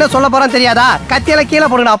 அடுத்து அவன் என்ன சொல்ல போறான்னு தெரியாதா? கத்தியில கீழே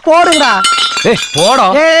போடுங்கடா. போடுங்கடா. ஏய் போடா.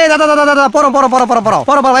 ஏய் தாத்தா போறோம் போறோம் போறோம் போறோம் போறோம்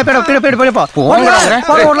போறோம் போறோம் போய் போய் போய் போ. போடுங்கடா.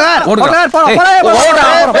 போடுங்க போடுங்க போடுங்க.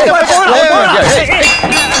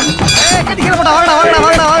 கத்தியில போடா. வாங்கடா வாங்கடா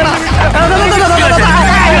வாங்கடா வாங்கடா.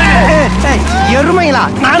 எருமைங்களா,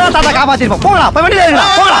 நானா தாத்தா காப்பாத்திருப்போம். போங்கடா போய் வண்டியில ஏறுங்கடா.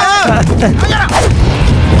 போங்கடா.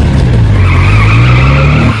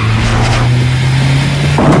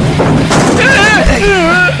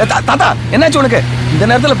 தாத்தா என்னாச்சு உனக்கு? இந்த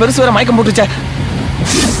நேரத்துல பெருசு வேற மயக்கம் போட்டுச்சே.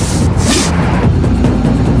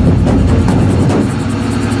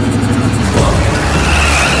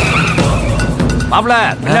 மாப்ள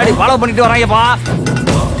பின்னாடி ஃபாலோ பண்ணிட்டு வராங்கப்பா.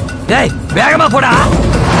 டேய் வேகமா போடா.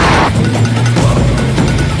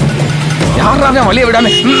 யாராவது வழிய விடாம.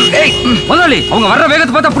 ஏய் முதலாளி, அவங்க வர்ற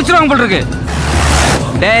வேகத்தை பார்த்தா புடிச்சிருவாங்க போல இருக்கு.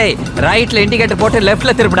 டேய் ரைட்ல இண்டிகேட்டர் போட்டு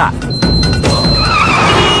லெஃப்ட்ல திருப்புடா.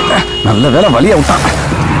 நல்ல வேளை வழிய விட்டான்.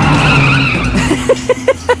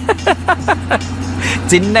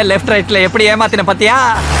 சின்ன லெஃப்ட் ரைட்ல எப்படி ஏமாத்தின பாத்தியா?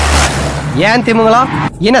 ஏன் திமுங்களா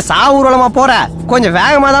என்ன சாவூர்வலமா போற? கொஞ்சம்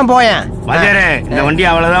வேகமா தான் போயேன். இந்த வண்டி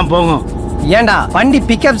அவ்வளவுதான் போகும். ஏண்டா வண்டி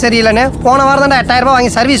பிக்கப் சரியில்லைன்னு போன வாரம் தான் 8000 ரூபாய்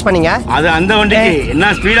வாங்கி சர்வீஸ் பண்ணீங்க. அது அந்த வண்டிக்கு என்ன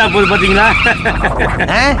ஸ்பீடா போகுது பாத்தீங்களா?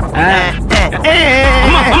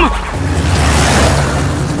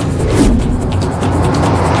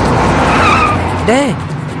 டேய்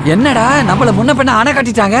என்னடா நம்மள முன்ன பின்ன அணை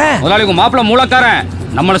கட்டிட்டாங்க. முதலாளி உங்க மாப்பிள்ள மூலக்காரன்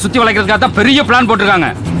நம்மள சுத்தி வளைக்கிறதுக்காக தான் பெரிய பிளான் போட்டிருக்காங்க.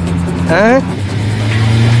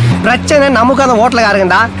 பிரச்சனை நமக்கு அந்த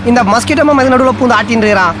ஹோட்டலுக்காரங்கடா. இந்த மஸ்கிட்டோ மதி நடுவுல பூந்து ஆட்டின்னு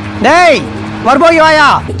இருக்கிறான். டேய் வரபோகி வாயா.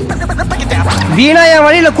 வீணா என்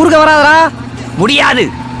வழியில குறுக்க வராதரா. முடியாது.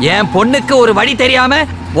 என் பொண்ணுக்கு ஒரு வழி தெரியாம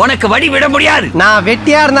உனக்கு வழி விட முடியாது. நான்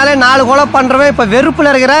வெட்டியா இருந்தாலே 4 கொலை பண்றவன் இப்ப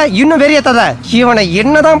வெறுப்புல இருக்கிற. இன்னும் வெறியத்தத இவனை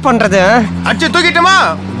என்னதான் பண்றது? அடிச்சு தூக்கிட்டுமா?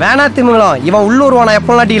 வேணா திமுங்களோம். இவன் உள்ளூர்வான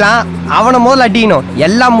எப்பவும் அடிக்கலாம். அவனை முதல்ல அடிக்கணும்.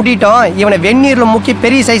 எல்லாம் முடிட்டோம். இவனை வெந்நீர்ல முக்கி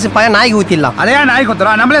பெரிய சைஸ் பய நாய்க்கு ஊத்திடலாம். அதையா நாய்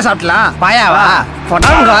கொத்துறோம், நம்மளே சாப்பிடலாம். பாயாவா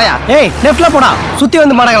போட்டாங்கயா. ஏய் லெஃப்ட்ல போடா, சுத்தி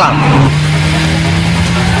வந்து மடக்கலாம்.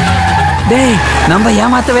 டேய் நம்ம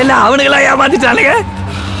ஏமாத்தவே இல்ல, அவனுங்களா ஏமாத்திட்டானுங்க.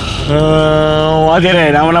 வாத்தியாரே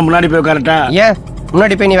நாம முன்னாடி போய் கரெக்டா? ஏன்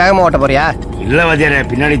முன்னாடி போய் நீ வேகமா ஓட்ட போறியா? இல்ல வாத்தியாரே,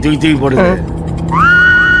 பின்னாடி தூக்கி தூக்கி போடுது.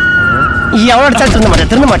 எவ்வளவு அடிச்சா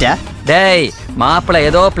திருந்த மாட்டியா? டேய் மாப்பிள்ள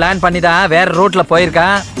ஏதோ பிளான் பண்ணிதான் வேற ரூட்ல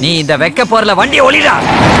போயிருக்கான். நீ இந்த வெக்க போறல வண்டியை ஒளிடா.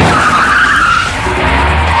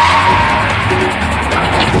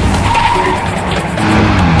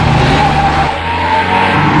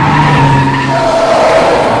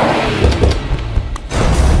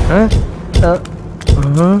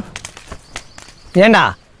 ஏண்டா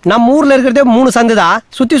நம்ம ஊர்ல இருக்கிறதே 3 சந்து தான்.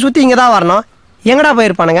 சுத்தி சுத்தி இங்கதான் வரணும். எங்கடா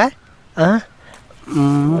போயிருப்பானுங்க?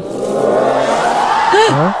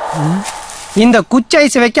 இந்த குச்சி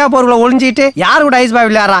ஐஸ் வைக்கா போறவங்கள ஒளிஞ்சிட்டு யாரு கூட ஐஸ் பாய்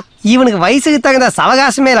விளையாடுறா? இவனுக்கு வயசுக்கு தகுந்த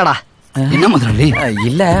சவகாசமே இல்லடா. என்ன முதலாளி?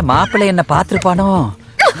 இல்ல மாப்பிள்ளை என்ன பாத்துருப்பானோ.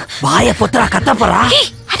 வாய பொத்துறா கத்த போறா.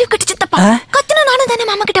 அறிவு கட்டிச்சப்பா. கத்துனா நானும் தானே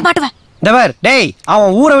மாமா கிட்ட மாட்டுவேன். டவர் டேய்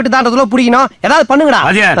அவன் ஊரை விட்டு தாண்டதுல புடிக்கணும். ஏதாவது பண்ணுங்கடா.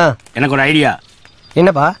 எனக்கு ஒரு ஐடியா.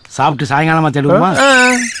 என்னப்பா? சாப்பிட்டு சாயங்காலமா தேடுவோமா?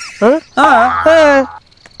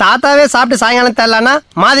 தாத்தாவே சாப்பிட்டு சாயங்காலம் தரலான்னா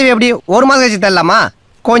மாதவி எப்படி ஒரு மாதம் கழிச்சு தரலாமா?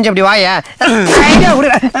 கொஞ்சம் இப்படி வாய.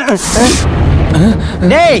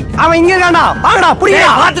 டேய் அவன் இங்க இருக்கான்டா. வாங்கடா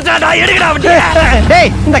புடிங்கடா. பாத்துட்டாடா எடுங்கடா வண்டிய.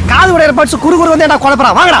 டேய் இந்த காது உடையற பட்ஸ் குறு குறு வந்தேடா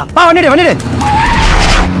கொலப்பறா. வாங்கடா. வா வண்டிடு.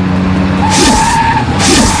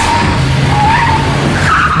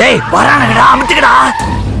 டேய் வரானடா அமுத்துடா.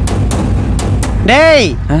 டேய்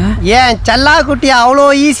ஏன் சல்லா குட்டி அவ்வளோ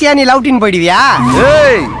ஈஸியா நீ லவ்டின் போயிடுவியா?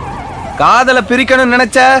 ஏய் காதல பிரிக்கணும்னு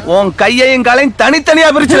நினைச்ச உன் கையையும் காலையும் தனித்தனியா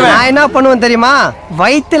பிரிச்சிருவேன். நான் என்ன பண்ணுவேன் தெரியுமா?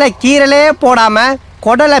 வயித்துல கீரலே போடாம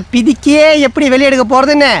கொடலை பிதிக்கியே எப்படி வெளியெடுக்க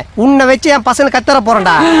போறதுன்னு உன்னை வச்சு என் பசங்க கத்தற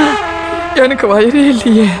போறேன்டா. எனக்கு வயிறே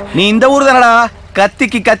இல்லையே. நீ இந்த ஊர் தானடா?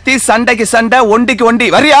 கத்திக்கு கத்தி சண்டைக்கு சண்டை ஒண்டிக்கு ஒண்டி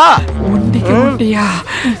வரியா? ஒண்டிக்கு ஒண்டியா?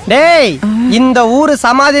 டேய் இந்த ஊரு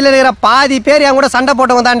சமாதியில இருக்கிற பாதி பேர் என் கூட சண்டை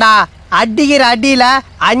போட்டவங்க தான்டா. அடிக்கிற அடியில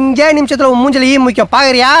 5 நிமிஷத்துல மூஞ்சில ஈ முக்கியம்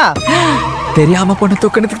பாக்குறியா? தெரியாம பொண்ணு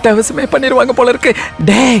தூக்கணத்துக்கு தவசமே பண்ணிடுவாங்க போல இருக்கு.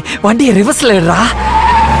 டேய் வண்டியை ரிவர்ஸ்ல எடுறா.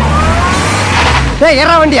 டேய்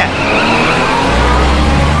ஏறா வண்டிய.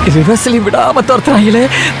 ரிவர்ஸ்ல விடாம தோர்த்துறாங்களே.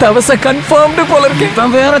 தவச கன்ஃபார்ம்டு போல இருக்கு.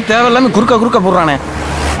 இவன் வேற தேவையில்லாம குறுக்க போடுறானே.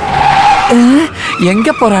 எங்க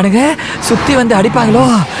போறானுங்க? சுத்தி வந்து அடிப்பாங்களோ?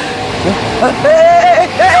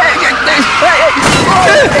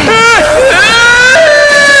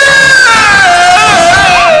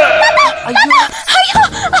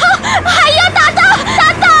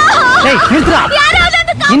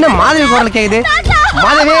 இன்னும் மாதவி குரல் கேக்குது.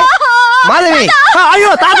 மாதவி மாதவி. ஐயோ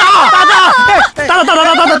தாத்தா தாத்தா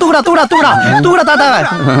தாத்தா தூக்குடா தாத்தாவை.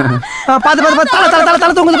 பாத்து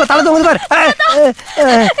தலை தூங்குது பாரு.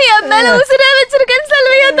 என் மேல உசுரே வச்சிருக்கேன்னு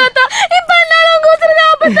சொல்லுவியா தாத்தா? இப்ப என்னால உங்க உசுரே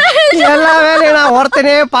ஆபத்தா? எல்லா வேலையும் நான்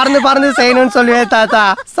ஒருத்தனே பறந்து செய்யணும்னு சொல்லுவேன் தாத்தா.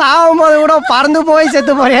 சாவும் போது கூட பறந்து போய்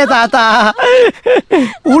செத்து போறியே தாத்தா.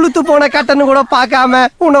 உளுத்து போன கட்டன்னு கூட பாக்காம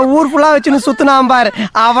உன்னை ஊர் ஃபுல்லா வச்சுன்னு சுத்துனாம் பாரு.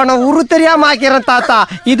 அவனை உரு தெரியாம ஆக்கிறேன் தாத்தா.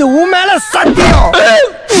 இது உன் மேல சத்தியம்.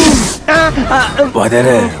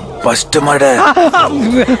 ஃபர்ஸ்ட் மட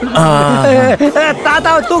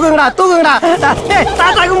தாத்தாவை தூக்குங்கடா.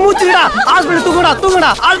 தாத்தாக்கு மூச்சுடா. ஹாஸ்பிடல்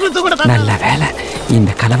தூக்குங்கடா. நல்ல வேலை.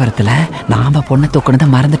 இந்த கலவரத்துல நாம பொண்ணை தூக்குனத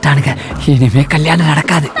மறந்துட்டானுங்க. இனிமே கல்யாணம்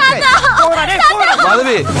நடக்காது.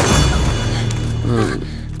 மாதவி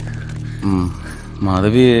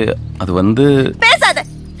மாதவி அது வந்து பேசாத.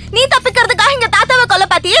 நீ தப்பிக்கிறதுக்காக இங்க தாத்தாவை கொல்ல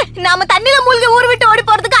பாத்தியே. நாம தண்ணில மூழ்கி ஊர் விட்டு ஓடி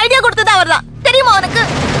போறதுக்கு ஐடியா கொடுத்தது அவர்தான். தெரியுமா உனக்கு?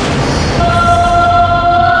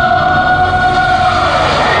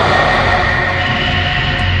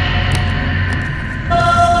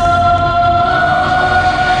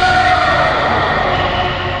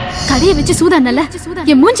 கடையை வச்சு சூதானல்ல,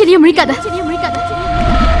 என் மூஞ்சிலையும் முழிக்காத.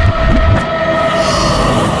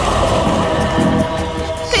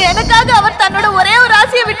 எனக்காக அவர் தன்னோட ஒரே ஒரு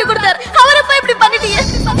ஆசையை விட்டு கொடுத்தாரு. அவரை போய் இப்படி பண்ணிட்டீங்க.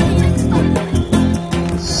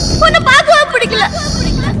 உன்னை பார்க்கவே பிடிக்கல.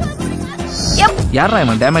 யாரா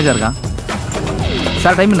இவன் டேமேஜா இருக்கான்?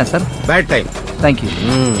 சார் டைம் என்ன சார்? Bad time. தேங்க்யூ.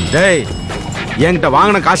 டேய் என்கிட்ட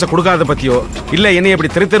வாங்கின காசை கொடுக்காத பத்தியோ இல்ல என்னை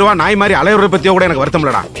இப்படி தெருவா நாய் மாதிரி அலையுறத பத்தியோ கூட எனக்கு வருத்தம்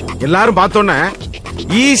இல்லடா. எல்லாரும் பார்த்தோன்னே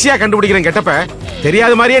ஈஸியா கண்டுபிடிக்கிறேன் கெட்டப்ப.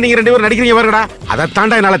 தெரியாத மாதிரியே நீங்க 2 பேரும் நடிக்கிறீங்க பாருங்கடா. அதை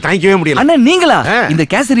தாண்டா என்னால தாங்கிக்கவே முடியல. அண்ணா நீங்களா? இந்த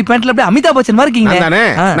கேசரி பேண்ட்ல அப்படியே அமிதாப் பச்சன் மாதிரி இருக்கீங்க. நானே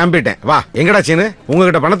நம்பிட்டேன். வா எங்கடா சீனு?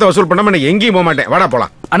 உங்ககிட்ட பணத்தை வசூல் பண்ணாம நான் எங்கேயும் போக மாட்டேன். வாடா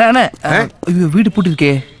போலாம். அண்ணா வீடு பூட்டி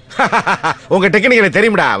இருக்கே. உங்க டெக்னிக் எனக்கு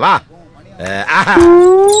தெரியும்டா. வா.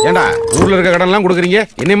 ஏண்டா ஊர்ல இருக்க கடன் எல்லாம் கொடுக்குறீங்க,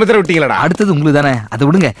 என்னை மாத்திரம் விட்டீங்களா? அடுத்தது உங்களுக்கு தானே, அதை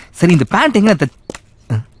விடுங்க. சரி இந்த பேண்ட் எங்க?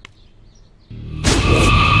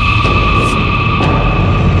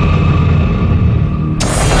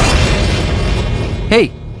 ஹேய்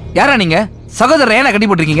யாரா நீங்க? சகோதரர் ஏன்னா கட்டி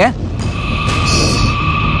போட்டிருக்கீங்க?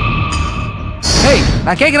 ஹேய்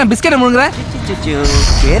நான் கேக்குறேன், பிஸ்கெட் முழுங்குற?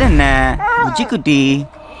 பேர் என்ன? உச்சிக்குட்டி.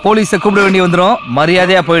 போலீஸை கூப்பிட வேண்டி வந்துரும்,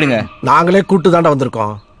 மரியாதையா போயிடுங்க. நாங்களே கூட்டு தாண்டா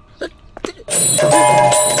வந்திருக்கோம்.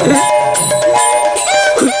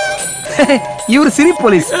 இவர் சிரி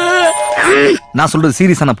போலீஸ், நான் சொல்றது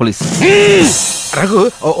சீரியஸான போலீஸ். ரகு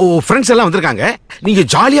ஃப்ரெண்ட்ஸ் எல்லாம் வந்திருக்காங்க, நீங்க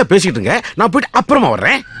ஜாலியா பேசிக்கிட்டுங்க, நான் போயிட்டு அப்புறமா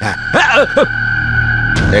வர்றேன்.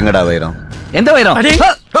 எங்கடா வைரம்? எந்த வைரம்?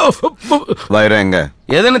 வைரம் எங்க?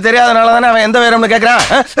 எதுன்னு தெரியாதனால தானே அவன் எந்த வைரம்னு கேக்குறான்.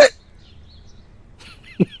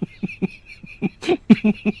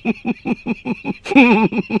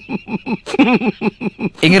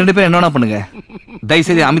 எங்க 2 பேரும் என்ன பண்ணுங்க. தயவு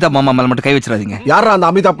செய்து அமிதாப் மாமா மேல மட்டும் கை வச்சிடாதீங்க. யாரா அந்த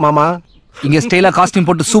அமிதாப் மாமா? இங்க ஸ்டைலா காஸ்டியூம்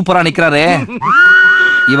போட்டு சூப்பரா நிக்கிறாரே,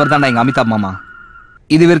 இவர் தான்டா எங்க அமிதாப் மாமா.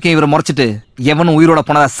 இது வரைக்கும் இவரை முறைச்சிட்டு எவனும் உயிரோட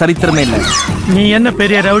போனதா சரித்திரமே இல்ல. நீ என்ன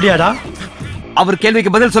பெரிய ரவுடியாடா? அவர்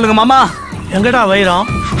கேள்விக்கு பதில் சொல்லுங்க மாமா. எங்கடா வைரம்?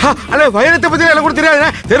 அட வைரத்தை பத்தி எனக்கு கூட தெரியாது.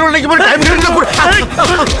 தெருவுல போய் டைம்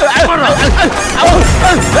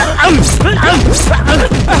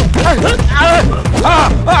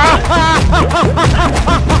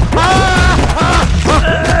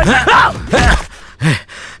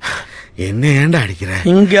என்ன ஏன்டா அடிக்கிற?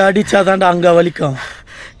 இங்க அடிச்சாதான்டா அங்க வலிக்கும்.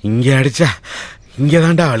 இங்க அடிச்சா இங்க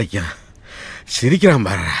தான்டா வலிக்கும். சிரிக்கிறான்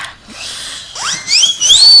பாரு.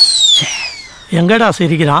 எங்கடா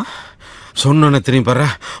சிரிக்கிறான்? சொன்ன திரும்பி பாரு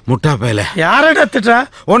முட்டா பயல. யாரடா திட்டா?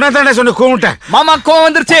 ஒன்னா தானே சொன்ன கூமுட்டேன். மாமா கோவம்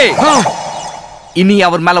வந்துருச்சு. இனி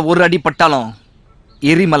அவர் மேல ஒரு அடி பட்டாலும்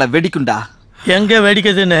எரிமலை வெடிக்குண்டா. எங்க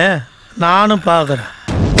வெடிக்குதுன்னு நானும் பாக்குறேன்.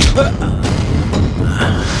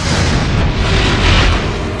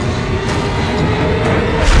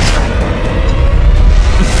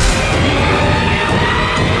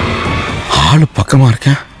 ஆளு பக்கமா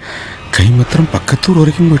இருக்கேன். கை மாத்திரம் பக்கத்தூர்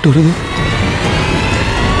வரைக்கும் போயிட்டு வருது.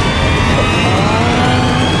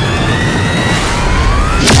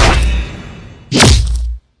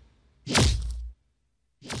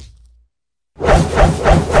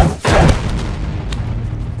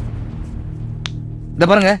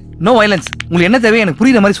 பாருங்க, நோ வயலன்ஸ். உங்களுக்கு என்ன தேவை எனக்கு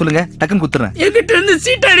புரியுற மாதிரி சொல்லுங்க, டக்குன்னு குத்துறேன். என்கிட்ட இருந்து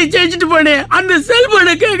சீட்டாடி சேஞ்சிட்டு போனேன். அந்த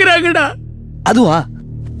செல்போனை கேக்குறாங்கடா. அதுவா?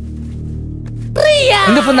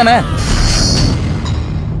 இந்த போன் தானே?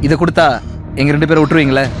 இத கொடுத்தா எங்க 2 பேரை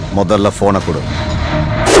விட்டுருவீங்களே? முதல்ல போனை கொடு.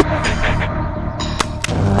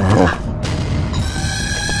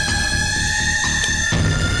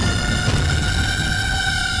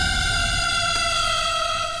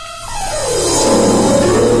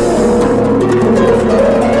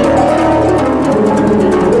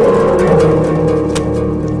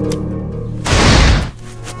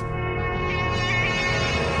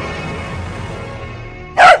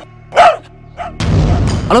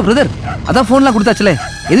 ஹலோ பிரதர், அதான் போன்லாம் கொடுத்தாச்சுல,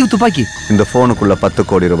 எதுக்கு துப்பாக்கி? இந்த போனுக்குள்ள 10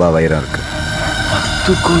 கோடி ரூபாய் வைரம் இருக்கு.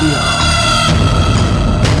 10 கோடியா?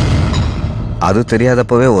 அது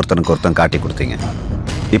தெரியாதப்பவே ஒருத்தனுக்கு ஒருத்தன் காட்டி கொடுத்தீங்க.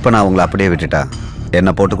 இப்ப நான் உங்களை அப்படியே விட்டுட்டா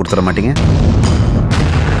என்ன போட்டு கொடுத்துட மாட்டீங்க?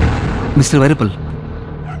 மிஸ்டர் வைரப்பல்,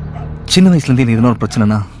 சின்ன வயசுல இருந்து எதுனா ஒரு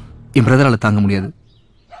பிரச்சனைனா என் பிரதரால தாங்க முடியாது.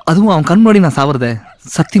 அதுவும் அவன் கண் முன்னாடி நான் சாவறத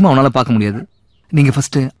சத்தியமா அவனால பார்க்க முடியாது. நீங்க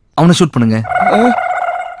ஃபர்ஸ்ட் அவனை ஷூட் பண்ணுங்க.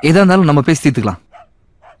 எதா இருந்தாலும் நம்ம பேசி தீர்த்துக்கலாம்.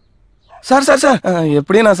 சார் சார் சார்,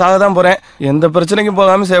 எப்படியும் நான் சாக தான் போறேன். எந்த பிரச்சனைக்கும்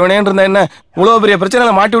போகாம செவனேன்னு இருந்தா என்ன? இவ்வளவு பெரிய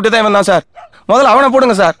பிரச்சனையில மாட்டி விட்டு தான் இவன் தான் சார். முதல்ல அவனை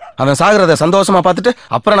போடுங்க சார். அவன் சாகுறத சந்தோஷமா பார்த்துட்டு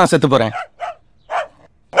அப்புறம் நான் செத்து போறேன்.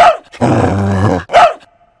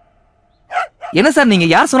 என்ன சார் நீங்க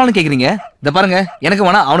யார் சொன்னாலும் கேக்குறீங்க? இத பாருங்க, எனக்கு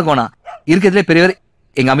வேணா அவனுக்கு வேணா. இருக்கிறதுலே பெரியவர்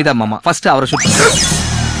எங்க அமிதாப் மாமா. ஃபர்ஸ்ட் அவரை ஷூட் பண்ணுங்க.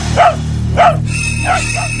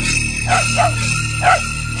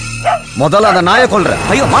 முதல்ல அந்த நாயை கொல்ற.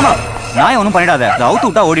 ஐயோ மாமா, நாயை ஒன்றும் பண்ணிடாத. அதை அவுத்து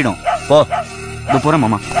விட்டா ஓடிடும். போ, இது போறேன்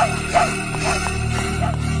மாமா.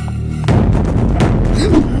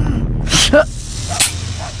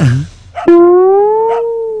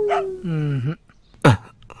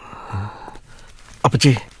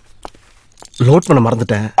 அப்பச்சி, லோட் பண்ண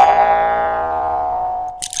மறந்துட்டேன்.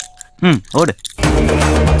 ஓடு.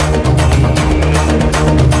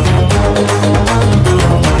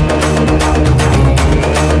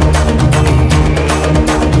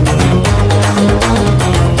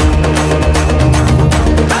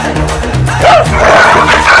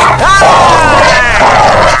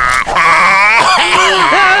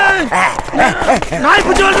 நாய்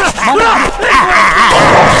பிடிச்சு வர்றா.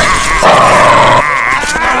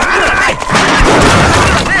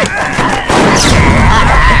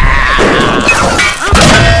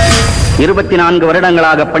 24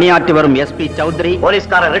 வருடங்களாக பணியாற்றி வரும் எஸ்பி சௌத்ரி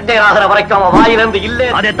போலீஸ்காரர் ரிட்டையர் ஆகிற வரைக்கும் வாயிலிருந்து இல்ல.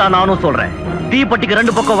 அதைத்தான் நானும் சொல்றேன். தீப்பட்டிக்கு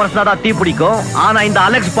 2 பக்கம் வருஷாதான் தீ பிடிக்கும். ஆனா இந்த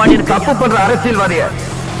அலெக்ஸ் பாண்டியன் தப்பு பண்ற அரசியல்வாதிய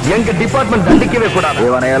எங்க டிபார்ட்மெண்ட் தண்டிக்கவே கூடாது.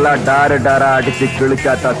 இவனை எல்லாம் டாரா அடிச்சு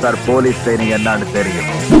கிழிச்சாதான் சார் போலீஸ் ட்ரைனிங் என்னன்னு தெரியும்.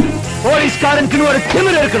 போலீஸ்காரனுக்கு ஒரு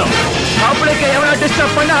திமிரு இருக்கணும். பப்ளிக்கை எவ்வளவு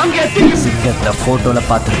டிஸ்டர்ப் பண்ண அங்கே சிங்கத்துல போட்டோல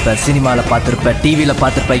பாத்திருப்ப, சினிமால பாத்திருப்ப, டிவில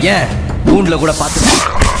பாத்திருப்ப, ஏன் கூண்டுல கூட பாத்திருப்ப.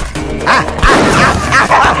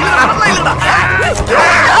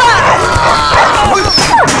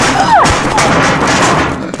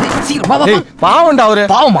 பாவம்டா அவரு.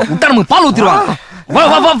 பாவமா விட்டா நமக்கு பால் ஊத்திடுவாங்க. வா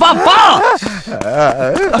வா வா வா வா.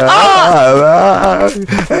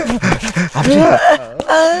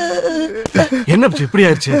 என்ன இப்படி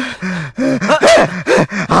ஆயிடுச்சு?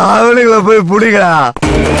 அவனுங்களை போய் புடிங்களா.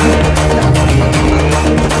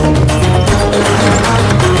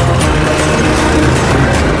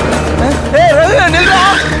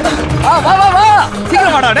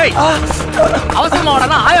 டேய் அவசரமா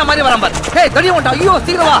வரனா ஆயா மாதிரி வரான் பாரு. டேய் தடி ஓட்ட. ஐயோ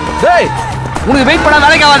சீக்கிரம் வா. டேய் உனக்கு வெயிட் பண்ணா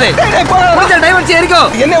வேலைக்கு ஆகாது. கொஞ்சம் டைவர்ஸ் ஏறிக்கோ.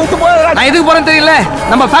 என்ன விட்டு போறடா. நான் எதுக்கு போறேன்னு தெரியல.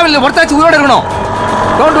 நம்ம ஃபேமிலில ஒருத்தராச்சும் உயிரோட இருக்கணும்.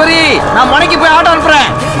 Don't worry. நான் மணிக்கு போய் ஆட்டோ அனுப்புறேன்.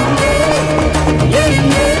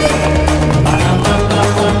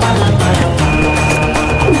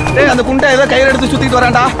 டேய் அந்த குண்டை ஏதோ கையில எடுத்து சுத்திட்டு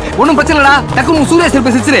வரான்டா. ஒண்ணும் பிரச்சனை இல்லடா. டக்குனு சூர்யா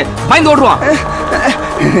சிரிப்பு சிரிச்சிரு. பயந்து ஓடுவான்.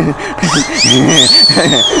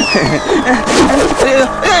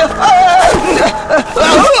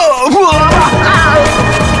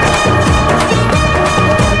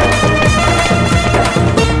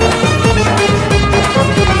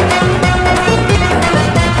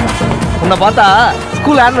 உன்னை பார்த்தா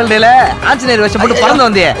ஸ்கூல் ஆனுவல் டேல ஆஞ்சநேயர் வேஷம் போட்டு பறந்து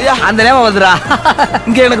வந்தியே அந்த நேரம் வந்துடா.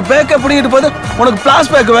 இங்க எனக்கு பேக்க பிடிக்கிட்டு போது உனக்கு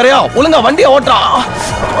பிளாஸ் பேக் வேறையா? ஒழுங்கா வண்டியை ஓட்டா.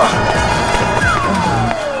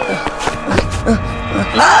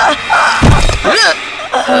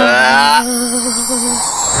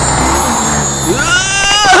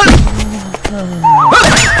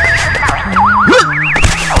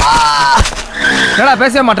 என்னடா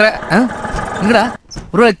பேசவே மாட்டேன். எங்கடா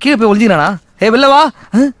ஒரு கீழே போய் ஒளிஞ்சிக்கிறானா? ஏ வெளில வா.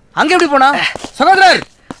 அங்க எப்படி போனா? சகோதரர்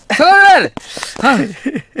சகோதரர்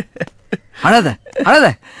அழாத அழாத.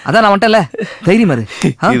 அதான் நான் வந்துட்டல தைரியம் இரு.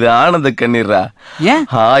 இது ஆனந்த கண்ணீரா. ஏன்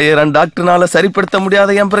 1000 டாக்டர்னால சரிப்படுத்த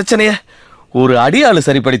முடியாத என் பிரச்சனைய ஒரு அடியாளு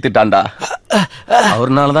சரிப்படுத்திட்டான்டா.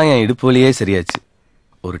 அவர்னாலதான் என் இடுப்பு வலியே சரியாச்சு.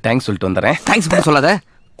 ஒரு தேங்க்ஸ் சொல்லிட்டு வந்துறேன். தேங்க்ஸ் பண்ண சொல்லாத.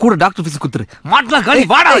 கூட டாக்டர் ஃபீஸ் குத்துரு. மாட்டலாம் காலி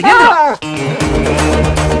வாடா.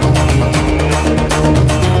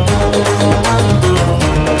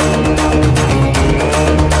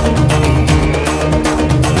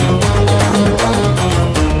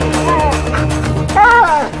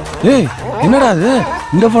 ஏய் என்னடா இது?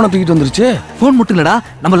 இந்த போனை தூக்கிட்டு வந்துருச்சு. போன் மட்டும் இல்லடா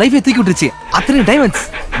நம்ம லைஃபே தூக்கி விட்டுருச்சு. அத்தனை diamonds.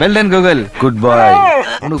 Well done Google. Good பாய்.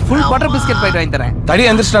 உனக்கு ஃபுல் பட்டர் பிஸ்கட் பாக்கெட் வாங்கி தரேன். தடி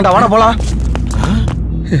எந்திரிச்சிட்டான்டா. வாடா போலாம்.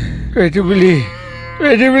 வெட்டிபிலி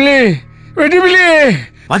வெட்டிபிலி வெட்டிபிலி.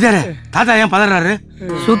 வாத்தியாரே தாத்தா ஏன் பதறாரு?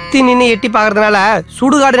 சுத்தி நின்னு எட்டி பாக்குறதுனால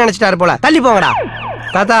சுடுகாடு நினைச்சிட்டாரு போல. தள்ளி போங்கடா.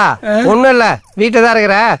 தாத்தா ஒண்ணும் இல்ல, வீட்டுல தான்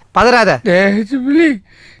இருக்கிற, பதறாத.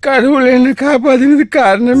 கடவுள் என்ன காப்பாத்தினது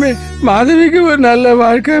காரணமே மாதவிக்கு ஒரு நல்ல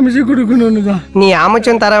வாழ்க்கை அமைச்சு கொடுக்கணும்னு தான். நீ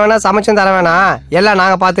அமைச்சும் தர வேணா சமைச்சும் தர வேணா, எல்லாம்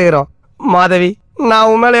நாங்க பாத்துக்கிறோம். மாதவி நான்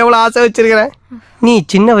உன் மேல எவ்வளவு ஆசை வச்சிருக்கிறேன். நீ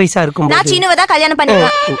சின்ன வயசா இருக்கும் நான் சின்னவ தான் கல்யாணம்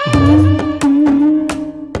பண்ணிக்குவேன்.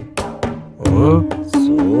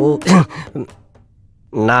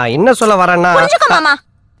 நான் என்ன சொல்ல வரேன்னா, புரிஞ்சுக்கோ மாமா.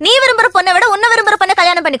 நீ விரும்புற பொண்ணை விட உன்ன விரும்புற பொண்ணை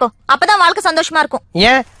கல்யாணம் பண்ணிக்கோ. அப்பதான் வாழ்க்கை சந்தோஷமா இருக்கும்.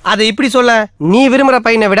 ஏன் அதை இப்படி சொல்ல? நீ விரும்புற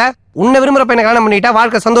பையனை விட உன்னை விரும்புற பையனை கல்யாணம் பண்ணிட்டா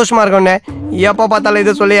வாழ்க்கை சந்தோஷமா இருக்கும்னு எப்ப பார்த்தாலும்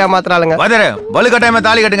இதை சொல்லி ஏமாத்துறாளுங்க. பலு கட்டாயமா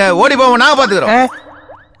தாலி கட்டுங்க. ஓடி போவோம், நான் பாத்துக்கிறோம்.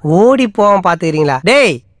 ஓடி போவோம் பாத்துக்கிறீங்களா?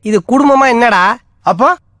 டேய் இது குடும்பமா என்னடா? அப்பா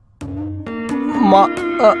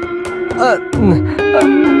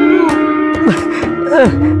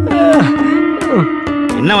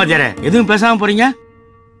என்ன வாத்தியாரே எதுவும் பேசாம போறீங்க?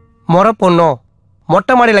 முறை பொண்ணும்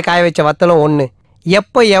மொட்டை மாடியில காய வச்ச வத்தலும் ஒண்ணு.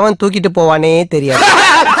 எப்ப எவன் தூக்கிட்டு போவானே தெரியாது.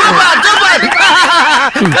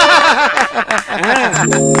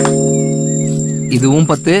 இதுவும்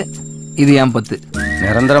 10, இது ஏன் 10.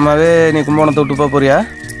 நிரந்தரமாவே நீ கும்பகோணத்தை விட்டு போறியா?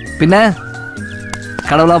 பின்ன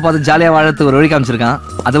கடவுளா பார்த்து ஜாலியா வாழறதுக்கு ஒரு வழி காமிச்சிருக்கான்.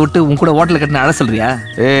 அதை விட்டு உன் கூட ஹோட்டல் கட்டின அழ சொல்றியா?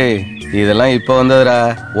 ஏய் இதெல்லாம் இப்ப வந்ததுடா.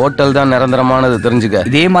 ஹோட்டல் தான் நிரந்தரமானது, தெரிஞ்சுக்க.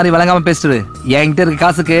 இதே மாதிரி விளங்காம பேசிட்டு என்கிட்ட இருக்க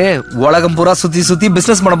காசுக்கு உலகம் பூரா சுத்தி சுத்தி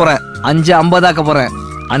பிசினஸ் பண்ண போறேன். 5-50 ஆக்க போறேன்.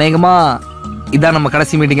 அநேகமா இதான் நம்ம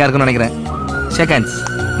கடைசி மீட்டிங்கா இருக்குன்னு நினைக்கிறேன். Shake hands.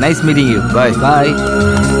 Nice meeting you. பாய் பாய்.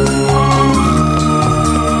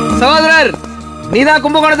 சகோதரர் நீதான்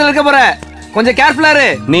கும்பகோணத்துல இருக்க போற, கொஞ்சம் கேர்ஃபுல்லா இரு.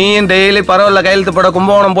 நீயும் டெய்லி பரவாயில்ல கையெழுத்து போட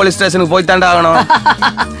கும்பகோணம் போலீஸ் ஸ்டேஷனுக்கு போய் தாண்டா ஆகணும்.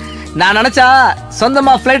 நான் நினைச்சா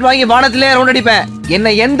சொந்தமா பிளைட் வாங்கி வானத்திலே ரவுண்ட் அடிப்பேன்.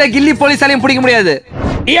 என்ன எந்த கில்லி போலீஸாலையும் பிடிக்க முடியாது.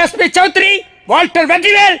 DSP Chowdhury, Walter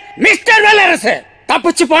Vetrivel, mister Velarasu,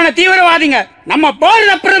 தப்பிச்சு போன தீவிரவாதிங்க நம்ம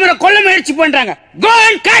போர்ல பிரதமரை கொல்ல முயற்சி பண்றாங்க. Go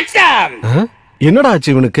and catch them. என்னடா ஆச்சு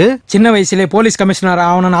இவனுக்கு? சின்ன வயசுல போலீஸ் கமிஷனர்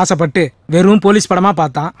ஆகணும்னு ஆசைப்பட்டு வெறும் போலீஸ் படமா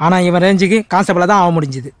பார்த்தான். ஆனா இவன் ரேஞ்சுக்கு கான்ஸ்டபிளா தான் ஆக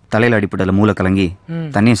முடிஞ்சது. தலையில அடிப்படல மூளை கலங்கி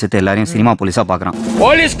தண்ணியை சேர்த்து எல்லாரையும் சினிமா போலீஸா பாக்குறான்.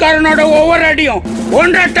 போலீஸ்காரனோட ஒவ்வொரு அடியும்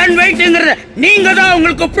 1.5 டன் வெயிட்ங்கிறத நீங்க தான்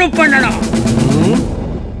உங்களுக்கு ப்ரூவ் பண்ணணும்.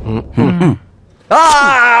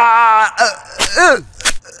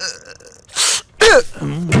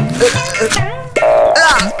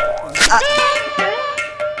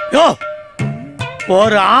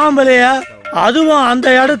 ஒரு ஆம்பளைய அதுவும் அந்த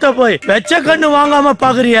இடத்த போய் வெச்ச கண்ணு வாங்காம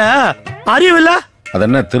பாக்குறிய, அறிவில்ல? அது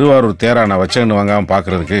என்ன திருவாரூர் தேரான வச்ச கண்ணு வாங்காம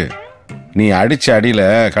பாக்குறதுக்கு? நீ அடிச்ச அடியில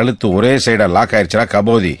கழுத்து ஒரே சைடா லாக் ஆயிடுச்சா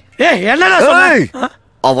கபோதி? என்னடா சொன்ன?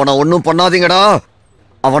 அவனை ஒண்ணும் பண்ணாதீங்கடா.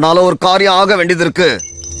 அவனால ஒரு காரியம் ஆக வேண்டியது இருக்கு.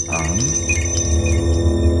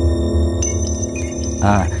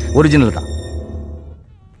 ஒரிஜினல் தான்.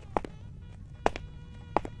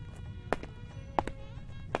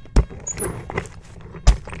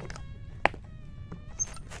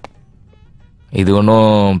 இது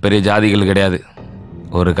ஒன்றும் பெரிய ஜாதிகள் கிடையாது.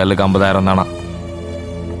 ஒரு கல்லுக்கு 50,000 தானா.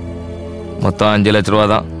 மொத்தம் 5 லட்ச ரூபா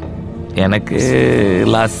தான். எனக்கு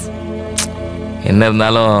லாஸ். என்ன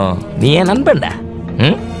இருந்தாலும் நீ ஏன் நண்பன்டா?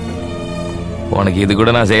 உனக்கு இது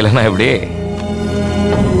கூட நான் செய்யலைன்னா எப்படி?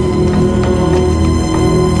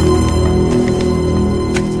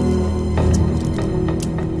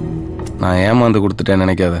 நான் ஏமாந்து கொடுத்துட்டேன்னு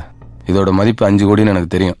நினைக்காத. இதோட மதிப்பு 5 கோடின்னு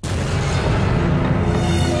எனக்கு தெரியும்.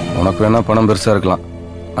 உனக்கு வேணா பணம் பெருசா இருக்கலாம்,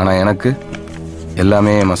 ஆனா எனக்கு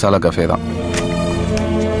எல்லாமே மசாலா கஃபே தான்.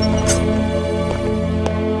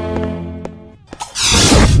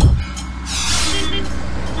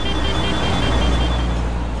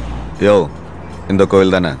 யோ, இந்த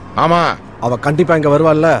கோவில் தானே? ஆமா. அவ கண்டிப்பா இங்க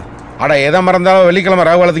வருவாள்ல. அட எதை மறந்தாலும் வெள்ளிக்கிழமை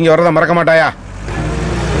ராகுகாலத்துக்கு இங்க வரத மறக்க மாட்டாயா?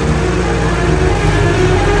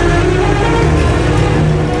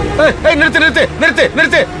 நிறுத்து நிறுத்து நிறுத்து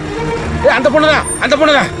நிறுத்து. அந்த பொண்ணுதான், அந்த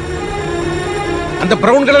பொண்ணுதான். அந்த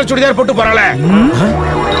பிரவுன் கலர் சுடிதார் போட்டு போறாளே.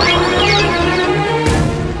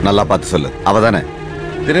 நல்லா பார்த்து சொல்லு. அவதானே?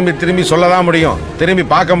 திரும்பி திரும்பி சொல்லதான் முடியும், திரும்பி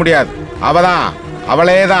பார்க்க முடியாது. அவதான்,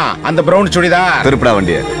 அவளேதான் அந்த பிரவுன் சுடிதார். திருப்பிடா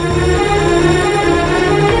வண்டிய.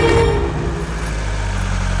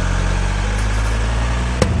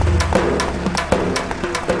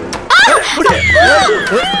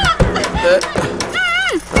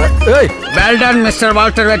 Well done mister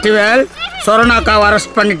Walter Vetrivel. சொரணாக்காவை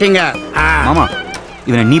arrest பண்ணிட்டீங்க. மாமா,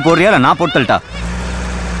 இவனை நீ போடுறியா இல்ல நான் போட்டல்ட்டா?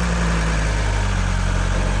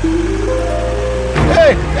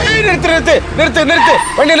 நிறுத்து நிறுத்து நிறுத்து நிறுத்து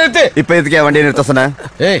வண்டி நிறுத்து. இப்ப எதுக்கே வண்டியை நிறுத்த சொன்ன?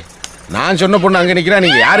 ஏய், நான் சொன்ன பொண்ணு அங்க நிக்கிறா,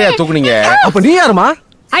 நீங்க யாரையா தூக்குனீங்க? அப்ப நீ யாருமா?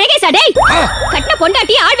 அழகே சடை கட்ட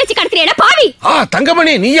பொண்டாட்டி ஆள் வச்சு கடத்துறேடா பாவி.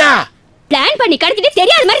 தங்கமணி நீயா? பிளான் பண்ணி கடத்திட்டு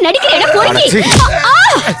தெரியாத மாதிரி நடிக்கிறேடா பொறுக்கி.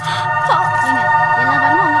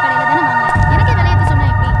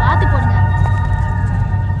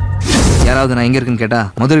 யாராவது நான் எங்க இருக்குன்னு கேட்டா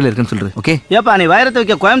மதுரையில இருக்குன்னு சொல்றேன். ஓகே? ஏப்பா நீ வைரத்தை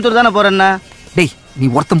வைக்க கோயம்புத்தூர் தானே போறேன்னா? டேய், நீ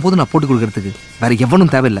ஒருத்தம் போது நான் போட்டு கொடுக்கறதுக்கு வேற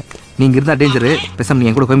எவனும் தேவையில்லை. நீங்க இருந்தா டேஞ்சரு. பேசாம நீ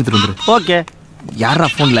என் கூட கோயம்புத்தூர் வந்துரு. ஓகே. யாரா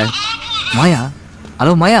போன்ல? மாயா.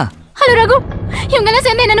 ஹலோ மாயா. ஹலோ ரகு, இவங்க எல்லாம்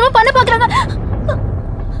சேர்ந்து என்னென்னமோ பண்ண பாக்குறாங்க.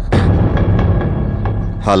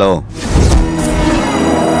 ஹலோ.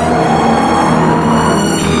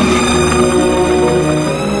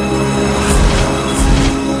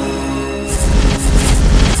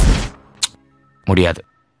 முடியாது.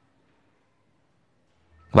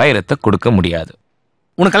 வைரத்தை கொடுக்க முடியாது.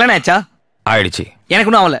 உனக்கு கல்யாணம் ஆச்சா? ஆயிடுச்சு. எனக்கு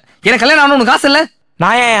ஒன்றும் ஆகல. எனக்கு கல்யாணம் ஆகணும். உனக்கு ஆசை இல்ல?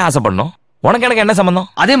 நான் ஏன் ஆசைப்படணும்? உனக்கு எனக்கு என்ன சம்பந்தம்?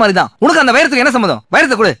 அதே மாதிரிதான் உனக்கு அந்த வைரத்துக்கு என்ன சம்பந்தம்?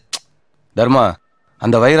 வைரத்தை கொடு. தர்மா,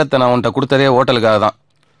 அந்த வைரத்தை நான் உன்கிட்ட கொடுத்ததே ஹோட்டலுக்காக தான்.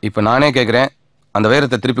 இப்ப நானே கேட்கிறேன், அந்த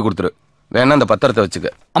வைரத்தை திருப்பி கொடுத்துரு. வேணா அந்த பத்திரத்தை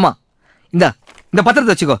வச்சுக்க. ஆமா, இந்த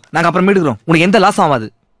பத்திரத்தை வச்சுக்கோ. நாங்க அப்புறம் மீடுக்கிறோம். உனக்கு எந்த லாஸும் ஆகாது.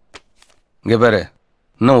 இங்க பாரு,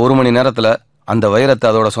 இன்னும் 1 மணி நேரத்துல அந்த வைரத்தை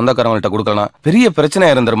அதோட சொந்தக்காரங்கள்ட்ட கொடுக்கலாம். பெரிய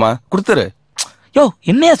பிரச்சனையா இருந்துருமா? கொடுத்துரு. யோ,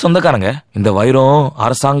 என்னையா சொந்தக்காரங்க? இந்த வைரம்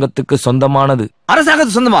அரசாங்கத்துக்கு சொந்தமானது.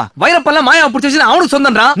 அரசாங்கத்துக்கு சொந்தமா? வைரப்பெல்லாம் மாயாவை பிடிச்சி வச்சு அவனுக்கு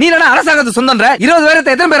சொந்தன்றா. நீ என்ன அரசாங்கத்துக்கு சொந்தன்ற? 20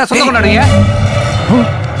 வைரத்தை எத்தனை பேரா சொந்தம் கொண்டாடுங்க?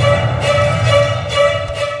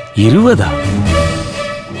 20?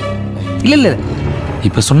 இல்ல இல்ல,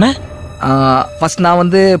 இப்ப சொன்ன ஃபர்ஸ்ட்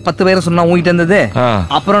நான் 10 வைரம் சொன்னா உங்ககிட்ட இருந்தது.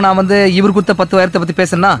 அப்புறம் நான் இவர் கொடுத்த 10 வைரத்தை பத்தி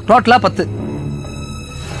பேசுனா டோட்டலா 10.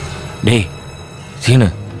 டேய் சீனு,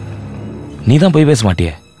 நீ தான் போய் பேச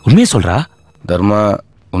மாட்டியே, உண்மையே சொல்றா? தர்மா,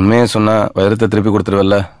 உண்மையே சொன்னா வைரத்தை திருப்பி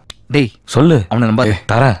கொடுத்துருவல்ல? டேய் சொல்லு, அவனை நம்ப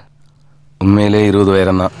தரேன். உண்மையிலே 20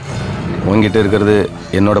 வைரம் தான். உங்ககிட்ட இருக்கிறது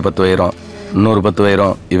என்னோட 10 வைரம், இன்னொரு 10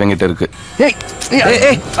 வைரம் இவங்கிட்ட இருக்கு.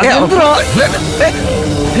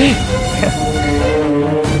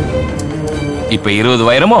 இப்ப 20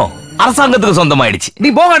 வைரமோ அரசாங்கத்துக்கு சொந்தமாயிடுச்சு.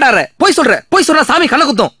 நீ போகாடார, போய் சொல்ற. போய் சொன்னா சாமி கண்ண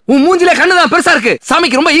குத்தும். உன் மூஞ்சில கண்ணு தான் பெருசா இருக்கு.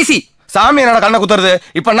 சாமிக்கு ரொம்ப ஈஸி. சாமி என்னோட கண்ணை குத்துறது?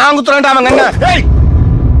 இப்ப நான் குத்துறேன்டா அவன் கண்ண.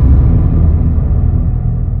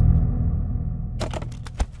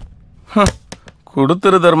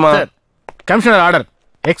 கொடுத்துரு தர்மா. Commissioner order.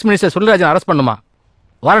 X minister சுல்ராஜன் arrest பண்ணுமா?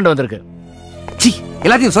 வாரண்ட் வந்திருக்கு.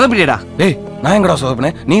 எல்லாத்தையும் சொதப்பிடியடா. டேய், நான் எங்கடா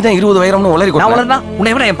சொதப்பினேன்? நீ தான் 20 வைரம்னு உளறி நான் உளறனா?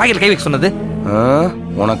 உன்னை எவனா என் பாக்கெட்ல கை வைக்க சொன்னது?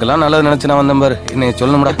 உனக்கெல்லாம் நல்லது நினைச்சு நான் வந்தேன் பாரு. என்னைய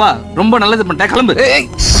சொல்லணும்டா. ரொம்ப நல்லது பண்ணிட்டேன், கிளம்பு.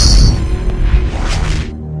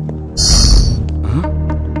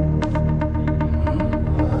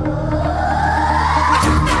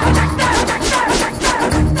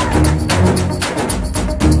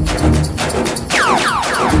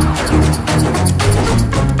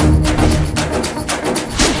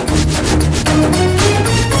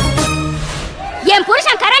 என்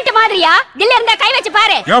புருஷன் கரண்ட் மாதிரியா? தில்ல இருந்தா கை வச்சு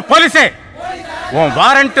பாரு. யோ போலீஸே, உன்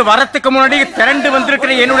வாரண்ட் வரத்துக்கு முன்னாடி திரண்டு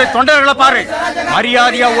வந்திருக்கிற என்னுடைய தொண்டர்களை பாரு.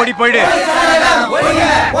 மரியாதையா ஓடி போயிடு.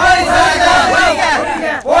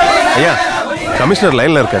 ஐயா, கமிஷனர்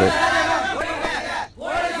லைன்ல இருக்காரு.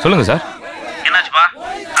 சொல்லுங்க சார். என்னாச்சுப்பா?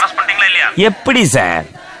 அரெஸ்ட் பண்ணிட்டீங்களா இல்லையா? எப்படி சார்?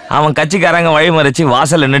 அவன் கட்சிக்காரங்க வழிமறிச்சு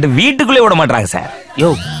வாசல்ல நின்று வீட்டுக்குள்ளே விட மாட்டாங்க சார். யோ,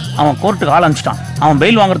 அவன் கோர்ட்டுக்கு ஆள் அனுப்பிச்சிட்டான். அவன்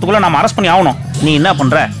பெயில் வாங்குறதுக்குள்ள நம்ம அரெஸ்ட் பண்ணி ஆகணும். நீ என்ன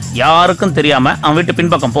பண்ற? யாருக்கும் தெரியாம அவன் வீட்டு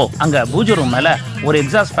பின்பக்கம் போ. அங்க பூஜை ரூம் மேல ஒரு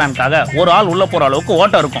எக்ஸாஸ்ட் ஃபேனுக்காக ஒரு ஆள் உள்ள போற அளவுக்கு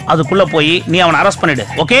ஓட்டம் இருக்கும். அதுக்குள்ள போய் நீ அவனை அரெஸ்ட் பண்ணிடு.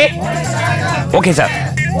 ஓகே? Okay sir.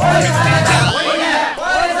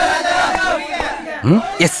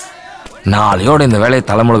 எஸ். நாளையோட இந்த வேலையை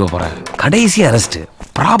தலைமுழுக போறேன். கடைசி அரெஸ்ட்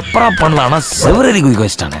ப்ராப்பரா பண்ணலாம்னா செவரடி குதிக்க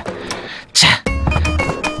வச்சிட்டானே.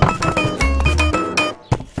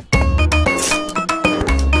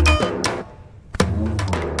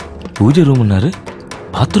 பூஜை ரூம்னாரு,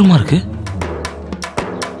 பாத்ரூமா இருக்கு.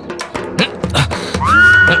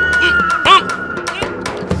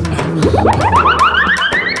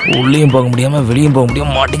 உள்ளேயும் போக முடியாம வெளியும் போக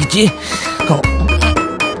முடியாம மாட்டிக்கிச்சு.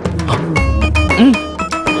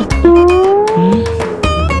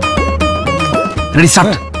 Ready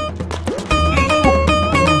start.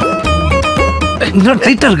 இன்னும்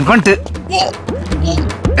டைட்டா இருக்கு பண்ணிட்டு.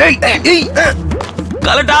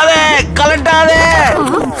 கலட்டாதே கலட்டாதே.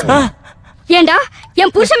 ஏண்டா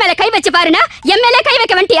என் புருஷன் மேல கை வச்சு பாருனா என் மேல கை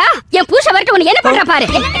வைக்க வேண்டியா? என் புருஷன் வரட்டு உன்னை என்ன பண்ற பாரு.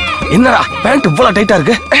 என்னடா பேண்ட் இவ்வளவு டைட்டா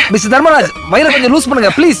இருக்கு? மிஸ் தர்மராஜ் வயிறை கொஞ்சம் லூஸ்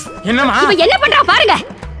பண்ணுங்க ப்ளீஸ். என்னமா இவன் என்ன பண்றா பாருங்க.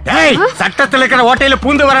 டேய், சட்டத்துல இருக்கிற ஓட்டையில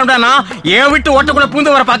பூந்து வரணும்டா. ஏன் விட்டு ஓட்டக்குள்ள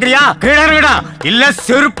பூந்து வர பாக்குறியா? கீழே இறங்குடா, இல்ல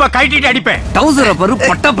செருப்ப கட்டிட்டு அடிப்பேன். டவுசரை பாரு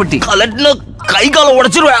பட்டாப்பட்டி. கலட்ல கை கால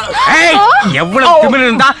உடைச்சிருவேன். ஏய், எவ்வளவு திமிரு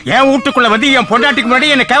இருந்தா என் வீட்டுக்குள்ள வந்து என் பொண்டாட்டிக்கு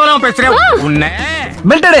முன்னாடி என்ன கேவலமா பேசுறேன். உன்னை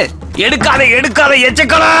பெல்டடே எடுக்காத எடுக்காத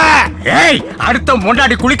எச்சக்கல. ஏய், அடுத்த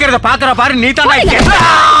பொண்டாட்டி குளிக்கிறத பாக்குற பாரு. நீ தான்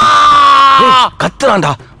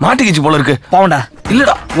கத்துறான்டா, மாட்டிக்கிச்சு போல இருக்கு. பாவண்டா.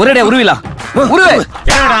 இல்லடா ஒரேடா உருவிலா. உருவே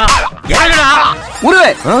ஏடா ஏடா உருவே.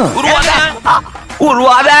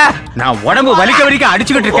 உருவாத. நான் உடம்பு வலிக்க வலிக்க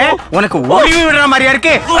அடிச்சுக்கிட்டு இருக்கேன். உனக்கு உருவி விடுற மாதிரியா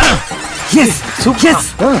இருக்கு. S S.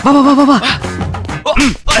 வா வா வா வா.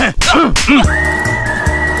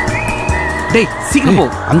 டேய் சீக்கிரம் போ.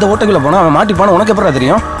 அந்த ஓட்டைக்குள்ள போனா அவன் மாட்டிப்பான உனக்கு எப்பறா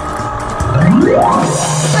தெரியும்?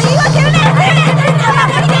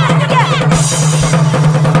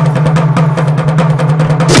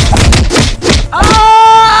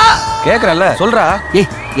 கேக்குறல்ல சொல்றா. ஏய்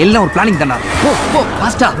எல்லாம் ஒரு பிளானிங் தானா? போ போ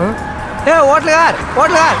ஃபாஸ்டா. ஏய் ஓட்டலகார்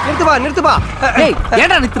நிறுத்துப்பா நிறுத்துப்பா. ஏய்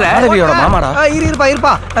ஏடா நிறுத்துற? மாதவியோட மாமாடா.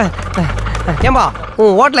 இருப்பா. ஏம்பா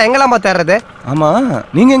உன் ஹோட்டல எங்கலாமா தேர்றது? ஆமா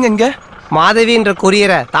நீங்க எங்க? மாதவின்ற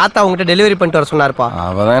கொரியரை தாத்தா உங்ககிட்ட டெலிவரி பண்ணிட்டு வர சொன்னாருப்பா.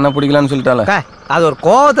 அவதான் என்ன பிடிக்கலான்னு சொல்லிட்டால. அது ஒரு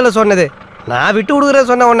கோவத்துல சொன்னது. நான் விட்டு விடுகிற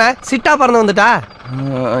சொன்ன உடனே சிட்டா பறந்து வந்துட்டா.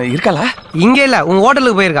 இருக்கல இங்க இல்ல உங்க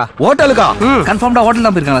ஹோட்டலுக்கு போயிருக்கா. ஹோட்டலுக்கா? கன்ஃபார்ம்டா ஹோட்டல்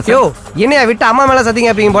தான் போயிருக்காங்க. யோ என்னையா விட்டு அம்மா மேல சத்திங்க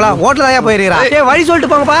கேப்பீங்க போல. ஹோட்டல் தான் போயிருக்கா. ஏய் வழி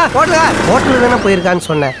சொல்லிட்டு போங்கப்பா. ஹோட்டலுக்கு தானே போயிருக்கான்னு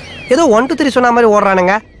சொன்னேன். ஏதோ 1 2 3 சொன்ன மாதிரி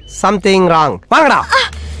ஓடுறானுங்க. Something wrong. வாங்கடா.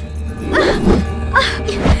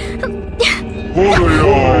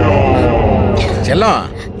 செல்லம்,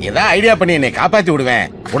 ஏதா ஐடியா பண்ணி என்னை காப்பாத்தி விடுவேன்.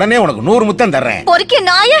 உடனே உனக்கு 100 முத்தம் தர்றேன். பொறுக்கி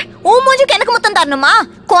நாயே, உன் மூஞ்சுக்கு எனக்கு முத்தம் தரணுமா?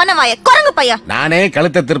 கோணவாய குரங்கு பையா. நானே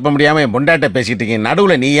கழுத்தை திருப்ப முடியாம என் பொண்டாட்ட பேசிட்டு இருக்கேன்.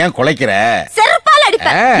 நடுவுல நீ ஏன் குலைக்கிற? செருப்பால்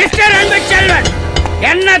அடிப்பேன். மிஸ்டர் அன்புச்செல்வன்,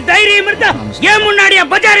 என்ன தைரியம் இருந்தா ஏன் முன்னாடியே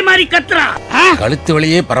பஜாரி மாதிரி கத்துறான்? கழுத்து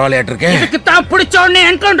வழியே பரவாயில்லையாட்டு இருக்கேன். இதுக்கு தான் பிடிச்ச உடனே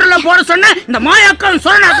என்கவுண்டர்ல போட சொன்ன இந்த மாயாக்காவும்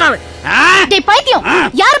சொரணாக்காவும். டேய் பைத்தியம்,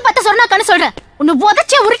 யாரு பார்த்த சொரணாக்கான்னு சொல்றேன். உன்னை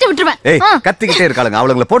உதச்சே உருட்டி விட்டுருவேன். ஏய் கத்திக்கிட்டே இருக்காளுங்க,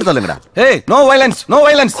 அவளுங்களை போட்டு தள்ளுங்கடா. ஏய் நோ வயலன்ஸ் நோ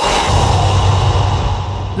வயலன்ஸ்.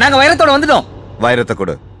 நாங்க வைரத்தோட வந்துட்டோம். வைரத்தை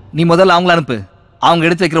கொடு. நீ முதல்ல அவங்கள அனுப்பு. அவங்க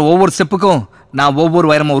எடுத்து வைக்கிற ஒவ்வொரு ஸ்டெப்புக்கும் நான் ஒவ்வொரு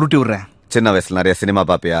வைரமா உருட்டி விடுறேன். சின்ன வயசுல நிறைய சினிமா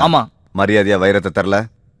பாப்பியா? ஆமா. மரியாதையா வைரத்தை தரல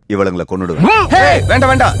இவளுங்களை கொன்னுடுவேன்.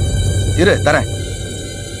 வேண்டாம் வேண்டாம் இரு தரேன்.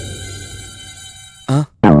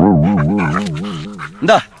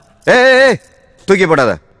 இந்தா. ஏய் தூக்கி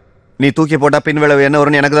போடாத. நீ தூக்கி போட்டா பின் விளைவு என்ன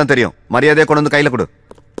வரும்னு எனக்கு தான் தெரியும். மரியாதையா கொண்டு வந்து கையில கொடு.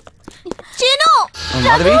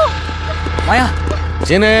 மாதவி மாயா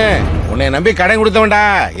சீனு, உன்னை நம்பி கடன் கொடுத்தவன்டா.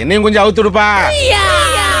 என்னையும் கொஞ்சம் அவுத்து விடுப்பா.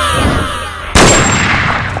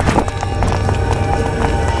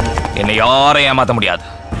 என்னை யாரையும் ஏமாத்த முடியாது.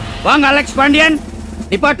 வாங்க அலெக்ஸ் பாண்டியன்,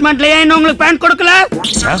 டிபார்ட்மெண்ட்ல ஏன் உங்களுக்கு பேன் கொடுக்கல?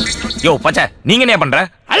 யோ பச்சை, நீங்க என்ன பண்ற?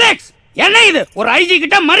 அலெக்ஸ் என்ன இது? ஒரு ஐஜி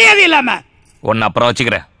கிட்ட மரியாதை இல்லாம. ஒன்னு அப்புறம்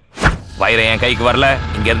வச்சுக்கிறேன். வைரம் என் கைக்கு வரல,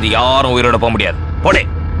 இங்க இருந்து யாரும் உயிரோட போக முடியாது. போடே.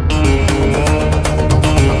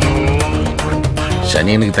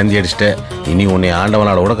 சனியனுக்கு தந்தி அடிச்சுட்ட. இனி உன்னை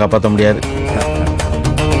ஆண்டவனால கூட காப்பாற்ற முடியாது.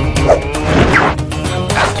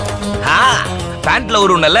 பேண்ட்ல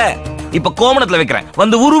உருவனல்ல, இப்ப கோமணத்துல வைக்கிறேன்.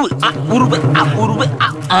 வந்து உருவு உருவு உருவு.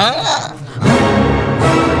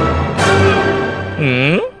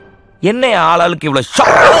 என்ன ஆளாளுக்கு இவ்வளவு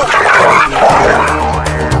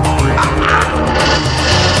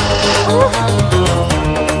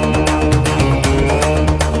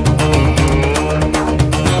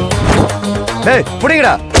டேய்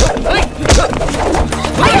புடிங்கடா.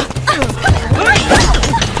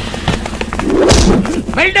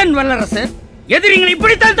 வெல்டன் வல்லரசு, எதிரிங்களை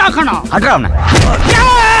இப்படித்தான் தாக்கணும். அட்ரா அவனை.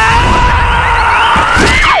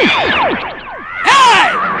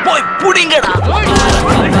 போய் புடிங்கடா.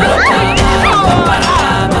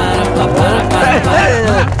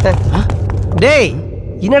 டேய்,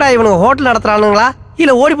 என்னடா இவனுங்க ஹோட்டல் நடத்துறானுங்களா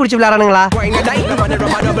இல்ல ஓடி பிடிச்சி விளையாடுறானுங்களா?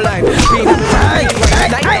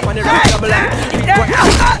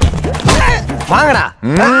 வாங்கடா.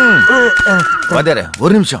 வாத்தியாரே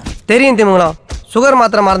ஒரு நிமிஷம். தெரியும் திமுங்களம், சுகர்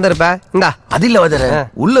மாத்திரை மறந்துருப்ப. இந்தா. அது இல்ல வாத்தியாரே,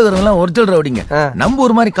 உள்ள இருக்கிறவங்க ஒரிஜினல் ரவுடிங்க. நம்ம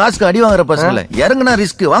ஒரு மாதிரி காசுக்கு அடி வாங்குற பசங்கள இறங்குனா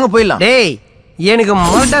ரிஸ்க். வாங்க போயிடலாம். டேய், எனக்கு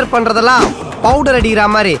மர்டர் பண்றதெல்லாம் பவுடர் அடிக்கிற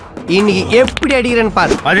மாதிரி இன்னைக்கு எப்படி அடிக்கிறேன்னு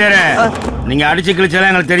பாரு. வாத்தியாரே, நீங்க அடிச்சு கிழிச்சாலும்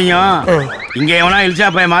எங்களுக்கு தெரியும். இங்க எவனா இல்சா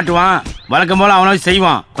போய் மாட்டுவான், வழக்கம் போல அவனாவது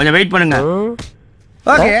செய்வான். கொஞ்சம் வெயிட் பண்ணுங்க.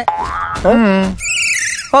 ஓகே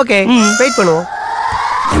ஓகே, வெயிட் பண்ணுவோம்.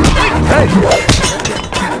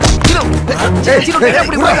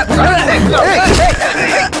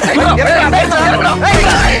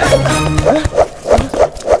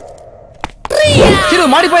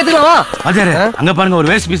 மாடி போயிட்டுலாம். அங்க பாருங்க, ஒரு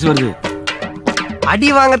வேஸ்ட் பீஸ் வருது. அடி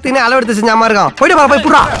வாங்கறதுன்னு அளவெடுத்து செஞ்சாம இருக்கான். போயிட்டு வா, போய்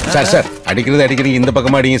புடுறா. சார் அடிக்கிறது அடிக்கிறீங்க, இந்த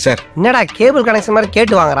பக்கமா அடிங்க சார். என்னடா கேபிள் கனெக்ஷன் மாதிரி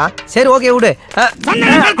கேட்டு வாங்குறான். சரி ஓகே விடு.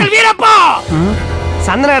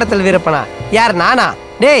 சந்தன இடத்துல வீரப்பனா? யார், நானா?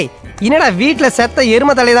 டேய், என்னடா வீட்டுல செத்த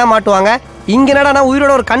எரும தலையதான் மாட்டுவாங்க, இங்க என்னடா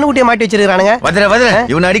உயிரோட ஒரு கண்ணுக்குட்டியை மாட்டி வச்சிருக்கானுங்க.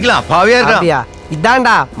 இவனை அடிக்கலாம், பாவியா இருக்கான்.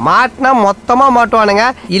 இதான்டா மாட்டினா மொத்தமா மாட்டுவானுங்க,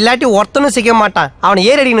 இல்லாட்டி ஒருத்தனும் சிக்க மாட்டான். அவனை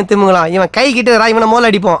ஏறி அடிக்கணும் திமுங்கலாம். இவன் கை கிட்ட இவனை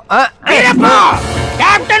முதல்ல அடிப்போம்.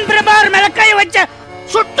 கேப்டன் பிரபாகர் மேல கை வச்ச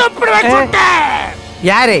சுட்டு.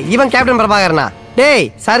 யாரு இவன்? கேப்டன் பிரபாகரனா? டேய்,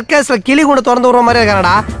 சர்க்கஸ்ல கிளி கூட திறந்து விடுற மாதிரி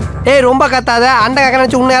இருக்கானடா. டேய், ரொம்ப கத்தாத. அண்ட கக்க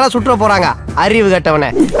நினைச்சு உன்னையால சுற்ற போறாங்க, அறிவு கட்டவனே.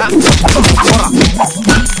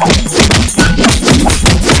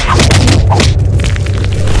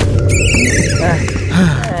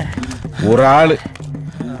 ஒரு ஆளு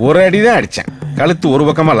ஒரு அடிதான் அடிச்சேன், கழுத்து ஒரு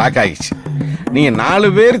பக்கமா லாக் ஆகிடுச்சு. நீங்க 4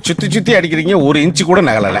 பேர் சுத்தி சுத்தி அடிக்கிறீங்க, 1 இன்ச்சு கூட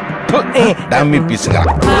நகலல. டம்மி பீஸுங்க.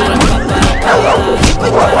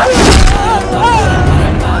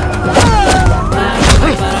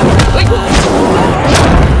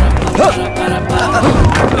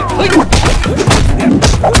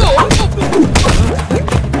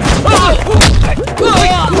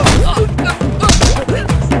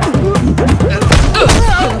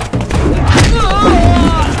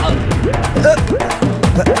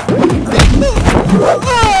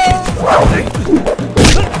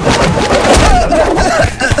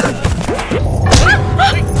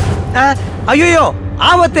 ஐயோ,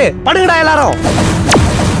 ஆபத்து, படுங்கடா எல்லாரும்.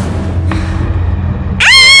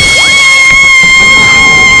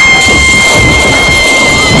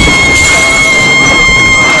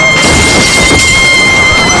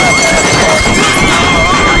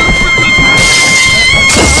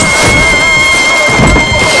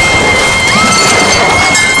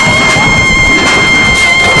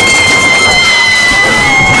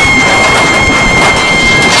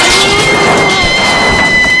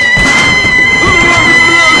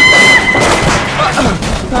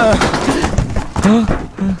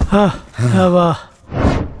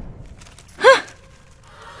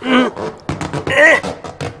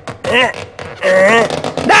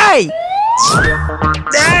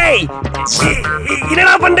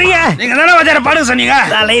 என்னடா பண்றீங்க? நீங்க தானே வாத்தியார பாடுங்க சொன்னீங்க.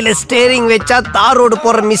 தலையில ஸ்டேரிங் வச்சா தார் ரோடு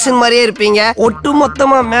போற மிஷின் மாதிரியே இருப்பீங்க. ஒட்டு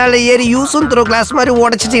மொத்தமா மேல ஏறி யூசும் த்ரோ கிளாஸ் மாதிரி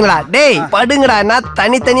உடைச்சிட்டீங்களா? டேய், படுங்கடா. நான்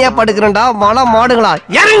தனித்தனியா படுக்கிறேன்டா. மழை மாடுங்களா,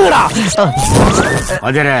 இறங்குடா.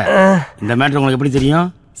 வாத்தியார, இந்த மேட்டர் உங்களுக்கு எப்படி தெரியும்?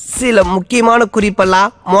 சில முக்கியமான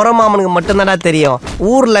குறிப்பெல்லாம் முறமாமனுக்கு மட்டும்தான்டா தெரியும்.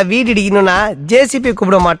 ஊர்ல வீடு இடிக்கணும்னா ஜேசிபி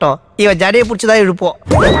கூப்பிட மாட்டோம், இவ ஜடையை பிடிச்சதான் இழுப்போம்.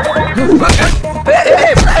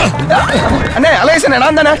 அண்ணே, அலேசனே,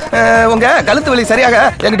 நான் தானே. உங்க கழுத்து வலி சரியாக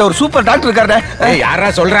என்கிட்ட ஒரு சூப்பர் டாக்டர் இருக்காரு. யாரா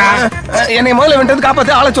சொல்றா? என்னை முதல்ல வென்றது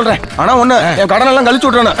காப்பாத்து ஆள சொல்றேன். ஆனா ஒண்ணு, என் கடன் எல்லாம் கழிச்சு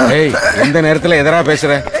விட்டுறேன். இந்த நேரத்துல எதரா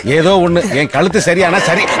பேசுற? ஏதோ ஒண்ணு, என் கழுத்து சரியானா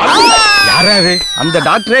சரி. யாரா அது? அந்த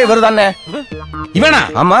டாக்டரே இவர் தானே. இவனா?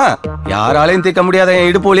 ஆமா, யாராலையும் தீர்க்க முடியாத என்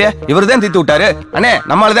இடுப்போலிய இவர் தான் தீர்த்து விட்டாரு. அண்ணே,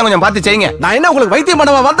 நம்மளாலதான் கொஞ்சம் பார்த்து செய்யுங்க. நான் என்ன உங்களுக்கு வைத்தியம்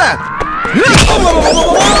பண்ணவா வந்தேன்?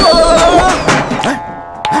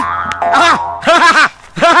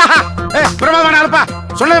 பிரமாதமான ஆளுப்பா,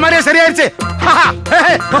 சொன்னது மாதிரியே சரியாயிருச்சு.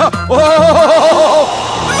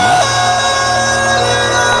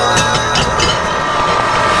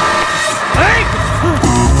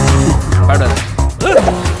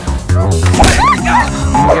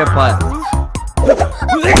 இங்கே பார்,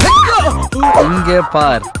 இங்கே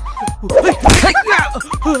பார்,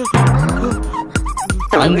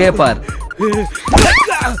 அங்கே பார்,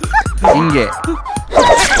 இங்கே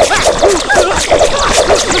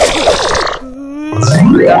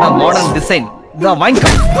மாடர்ன் டிசைன் இதான் வாங்கிக்க.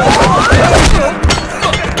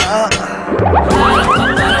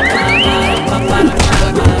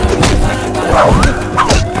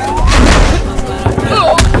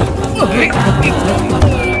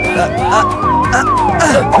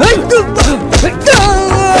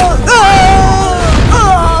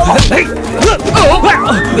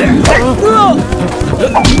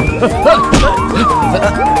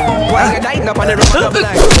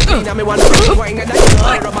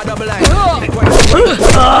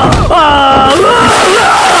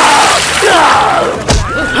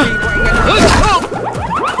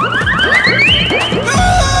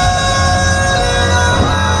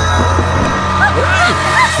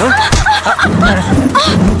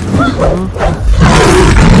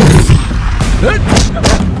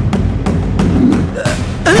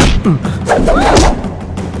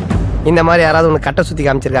 இந்த மாதிரி யாராவது உனக்கு கட்டை சுத்தி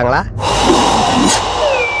காமிச்சிருக்காங்களா?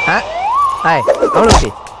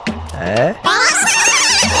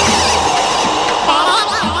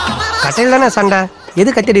 கட்டையில் தானே சண்டை, எது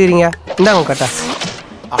கத்திடுவீங்க? இந்தாங்க கட்டை.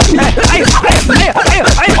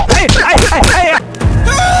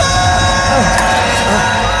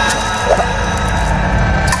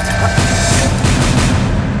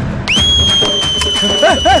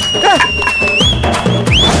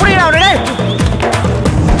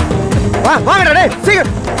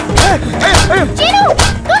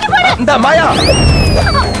 இந்த மாயா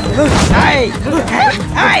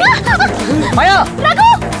மாயா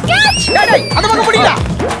அந்த பக்கம் பிடிக்கா.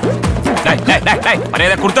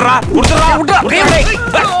 மரியாதை கொடுத்துறா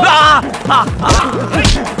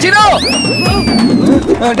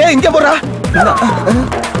இங்க போறா.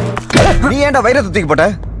 நீ ஏன்டா வைரத்தை தூக்கி போட்ட?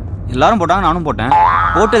 எல்லாரும் போட்டாங்க, நானும் போட்டேன்.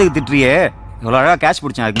 போட்டதுக்கு திட்டுறியே. இவ்வளவு அழகா கேட்ச்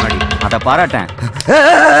பிடிச்சேன் அதுக்கு முன்னாடி, அதை பாராட்டேன்.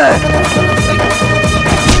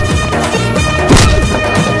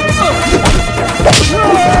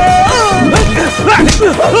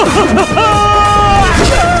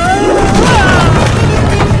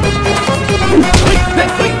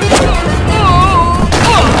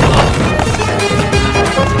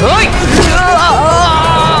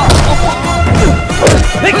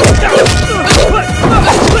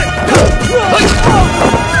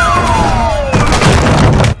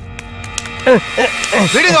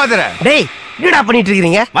 டேய் என்னடா பண்ணிட்டு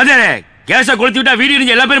இருக்கீங்க? கேஸ கொளுத்தி விட்டா வீடியோ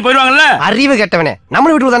இருந்து எல்லா பேரும் போயிடுவாங்கல்ல. அறிவு கெட்டவனே, நம்ம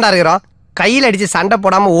வீட்டுக்கு தான்டா இருக்கிறோம். கையில அடிச்சு சண்டை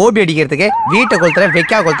போடாம ஓபி அடிக்கிறதுக்கு வீட்டை கொளுத்துறேன்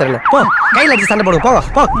வெக்கா கொளுத்துறேன். போ கையில அடிச்சு சண்டை போடுங்க, போங்க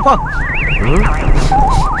போ போ.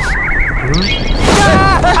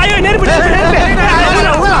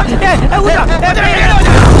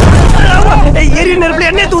 எரி நெருப்புல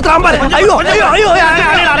என்ன தூத்துறான் பாரு. ஐயோ ஐயோ ஐயோ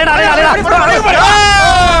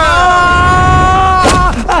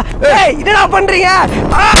என்னடா பண்றீங்க?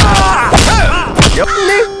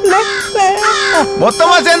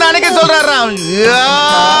 மொத்தமா சேர்ந்து அன்னைக்கு சொல்றாராம்.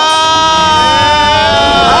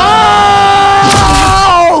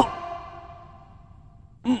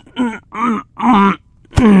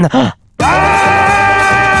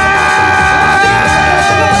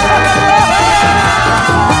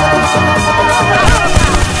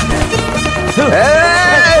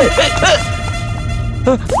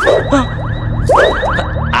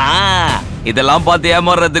 இதெல்லாம் பார்த்து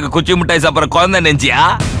ஏமாறுறதுக்கு குச்சி மிட்டாய் சாப்பிட்ற குழந்தை நெஞ்சியா?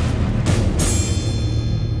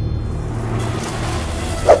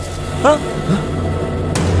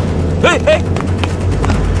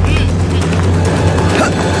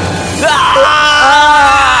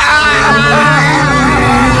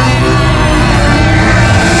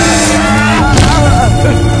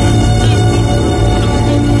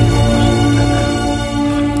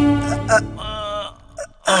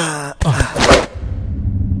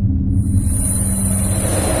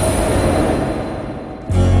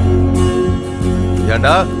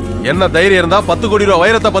 ஏண்டா என்ன தைரியம் இருந்தா 10 கோடி ரூபாய்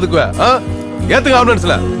வைரத்தை பதுக்குவ? ஏத்துங்க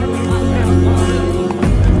ஆம்புலன்ஸ்ல.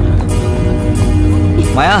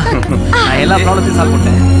 மாயா நான் எல்லா ப்ராப்ளத்தையும் சால்வ்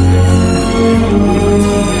பண்ணிட்டேன்.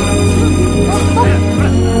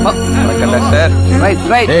 Conductor right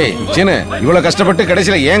right. ஏய் சின்ன இவ்வளவு கஷ்டப்பட்டு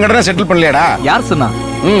கடைசில ஏன் கடனை செட்டில் பண்ணலையாடா? யார் சொன்னா?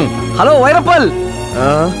 Hello வைரப்பல்,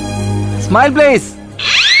 smile please.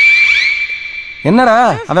 என்னடா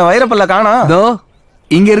அவன் வைரப்பல்ல காணா? தோ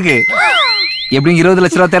இங்க இருக்கு. எப்படி 20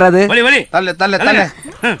 லட்சம் ரூபாய் தராது? தள்ள தள்ள தள்ள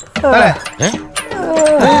தள்ள.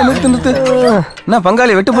 நிறுத்து நிறுத்து. என்ன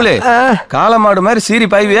பங்காளி வெட்டு புலி காளமாடு மாதிரி சீரி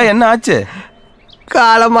பாய்வியா? என்ன ஆச்சு?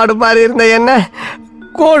 காளமாடு மாதிரி இருந்த என்ன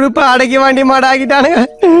கொழுப்ப அடக்கி வாண்டி மாடு ஆகிட்டானுங்க.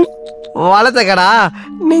 வளர்த்த கடா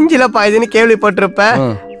நெஞ்சில பாயுதுன்னு கேள்விப்பட்டிருப்ப.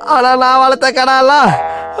 ஆனா நான் வளர்த்த கடாலாம்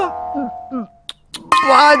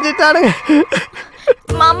வாஞ்சிட்டானுங்க.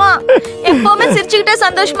 மாமா எப்பவுமே சிரிச்சுக்கிட்டே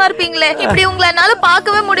சந்தோஷமா இருப்பீங்களே, இப்படி உங்களை என்னால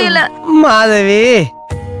பார்க்கவே முடியல. மாதவி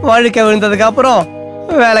வழுக்க விழுந்ததுக்கு அப்புறம்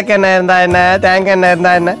விளக்கு என்ன இருந்தா என்ன தேங்காய் என்ன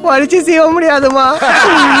இருந்தா என்ன வலிச்சு செய்ய முடியாதுமா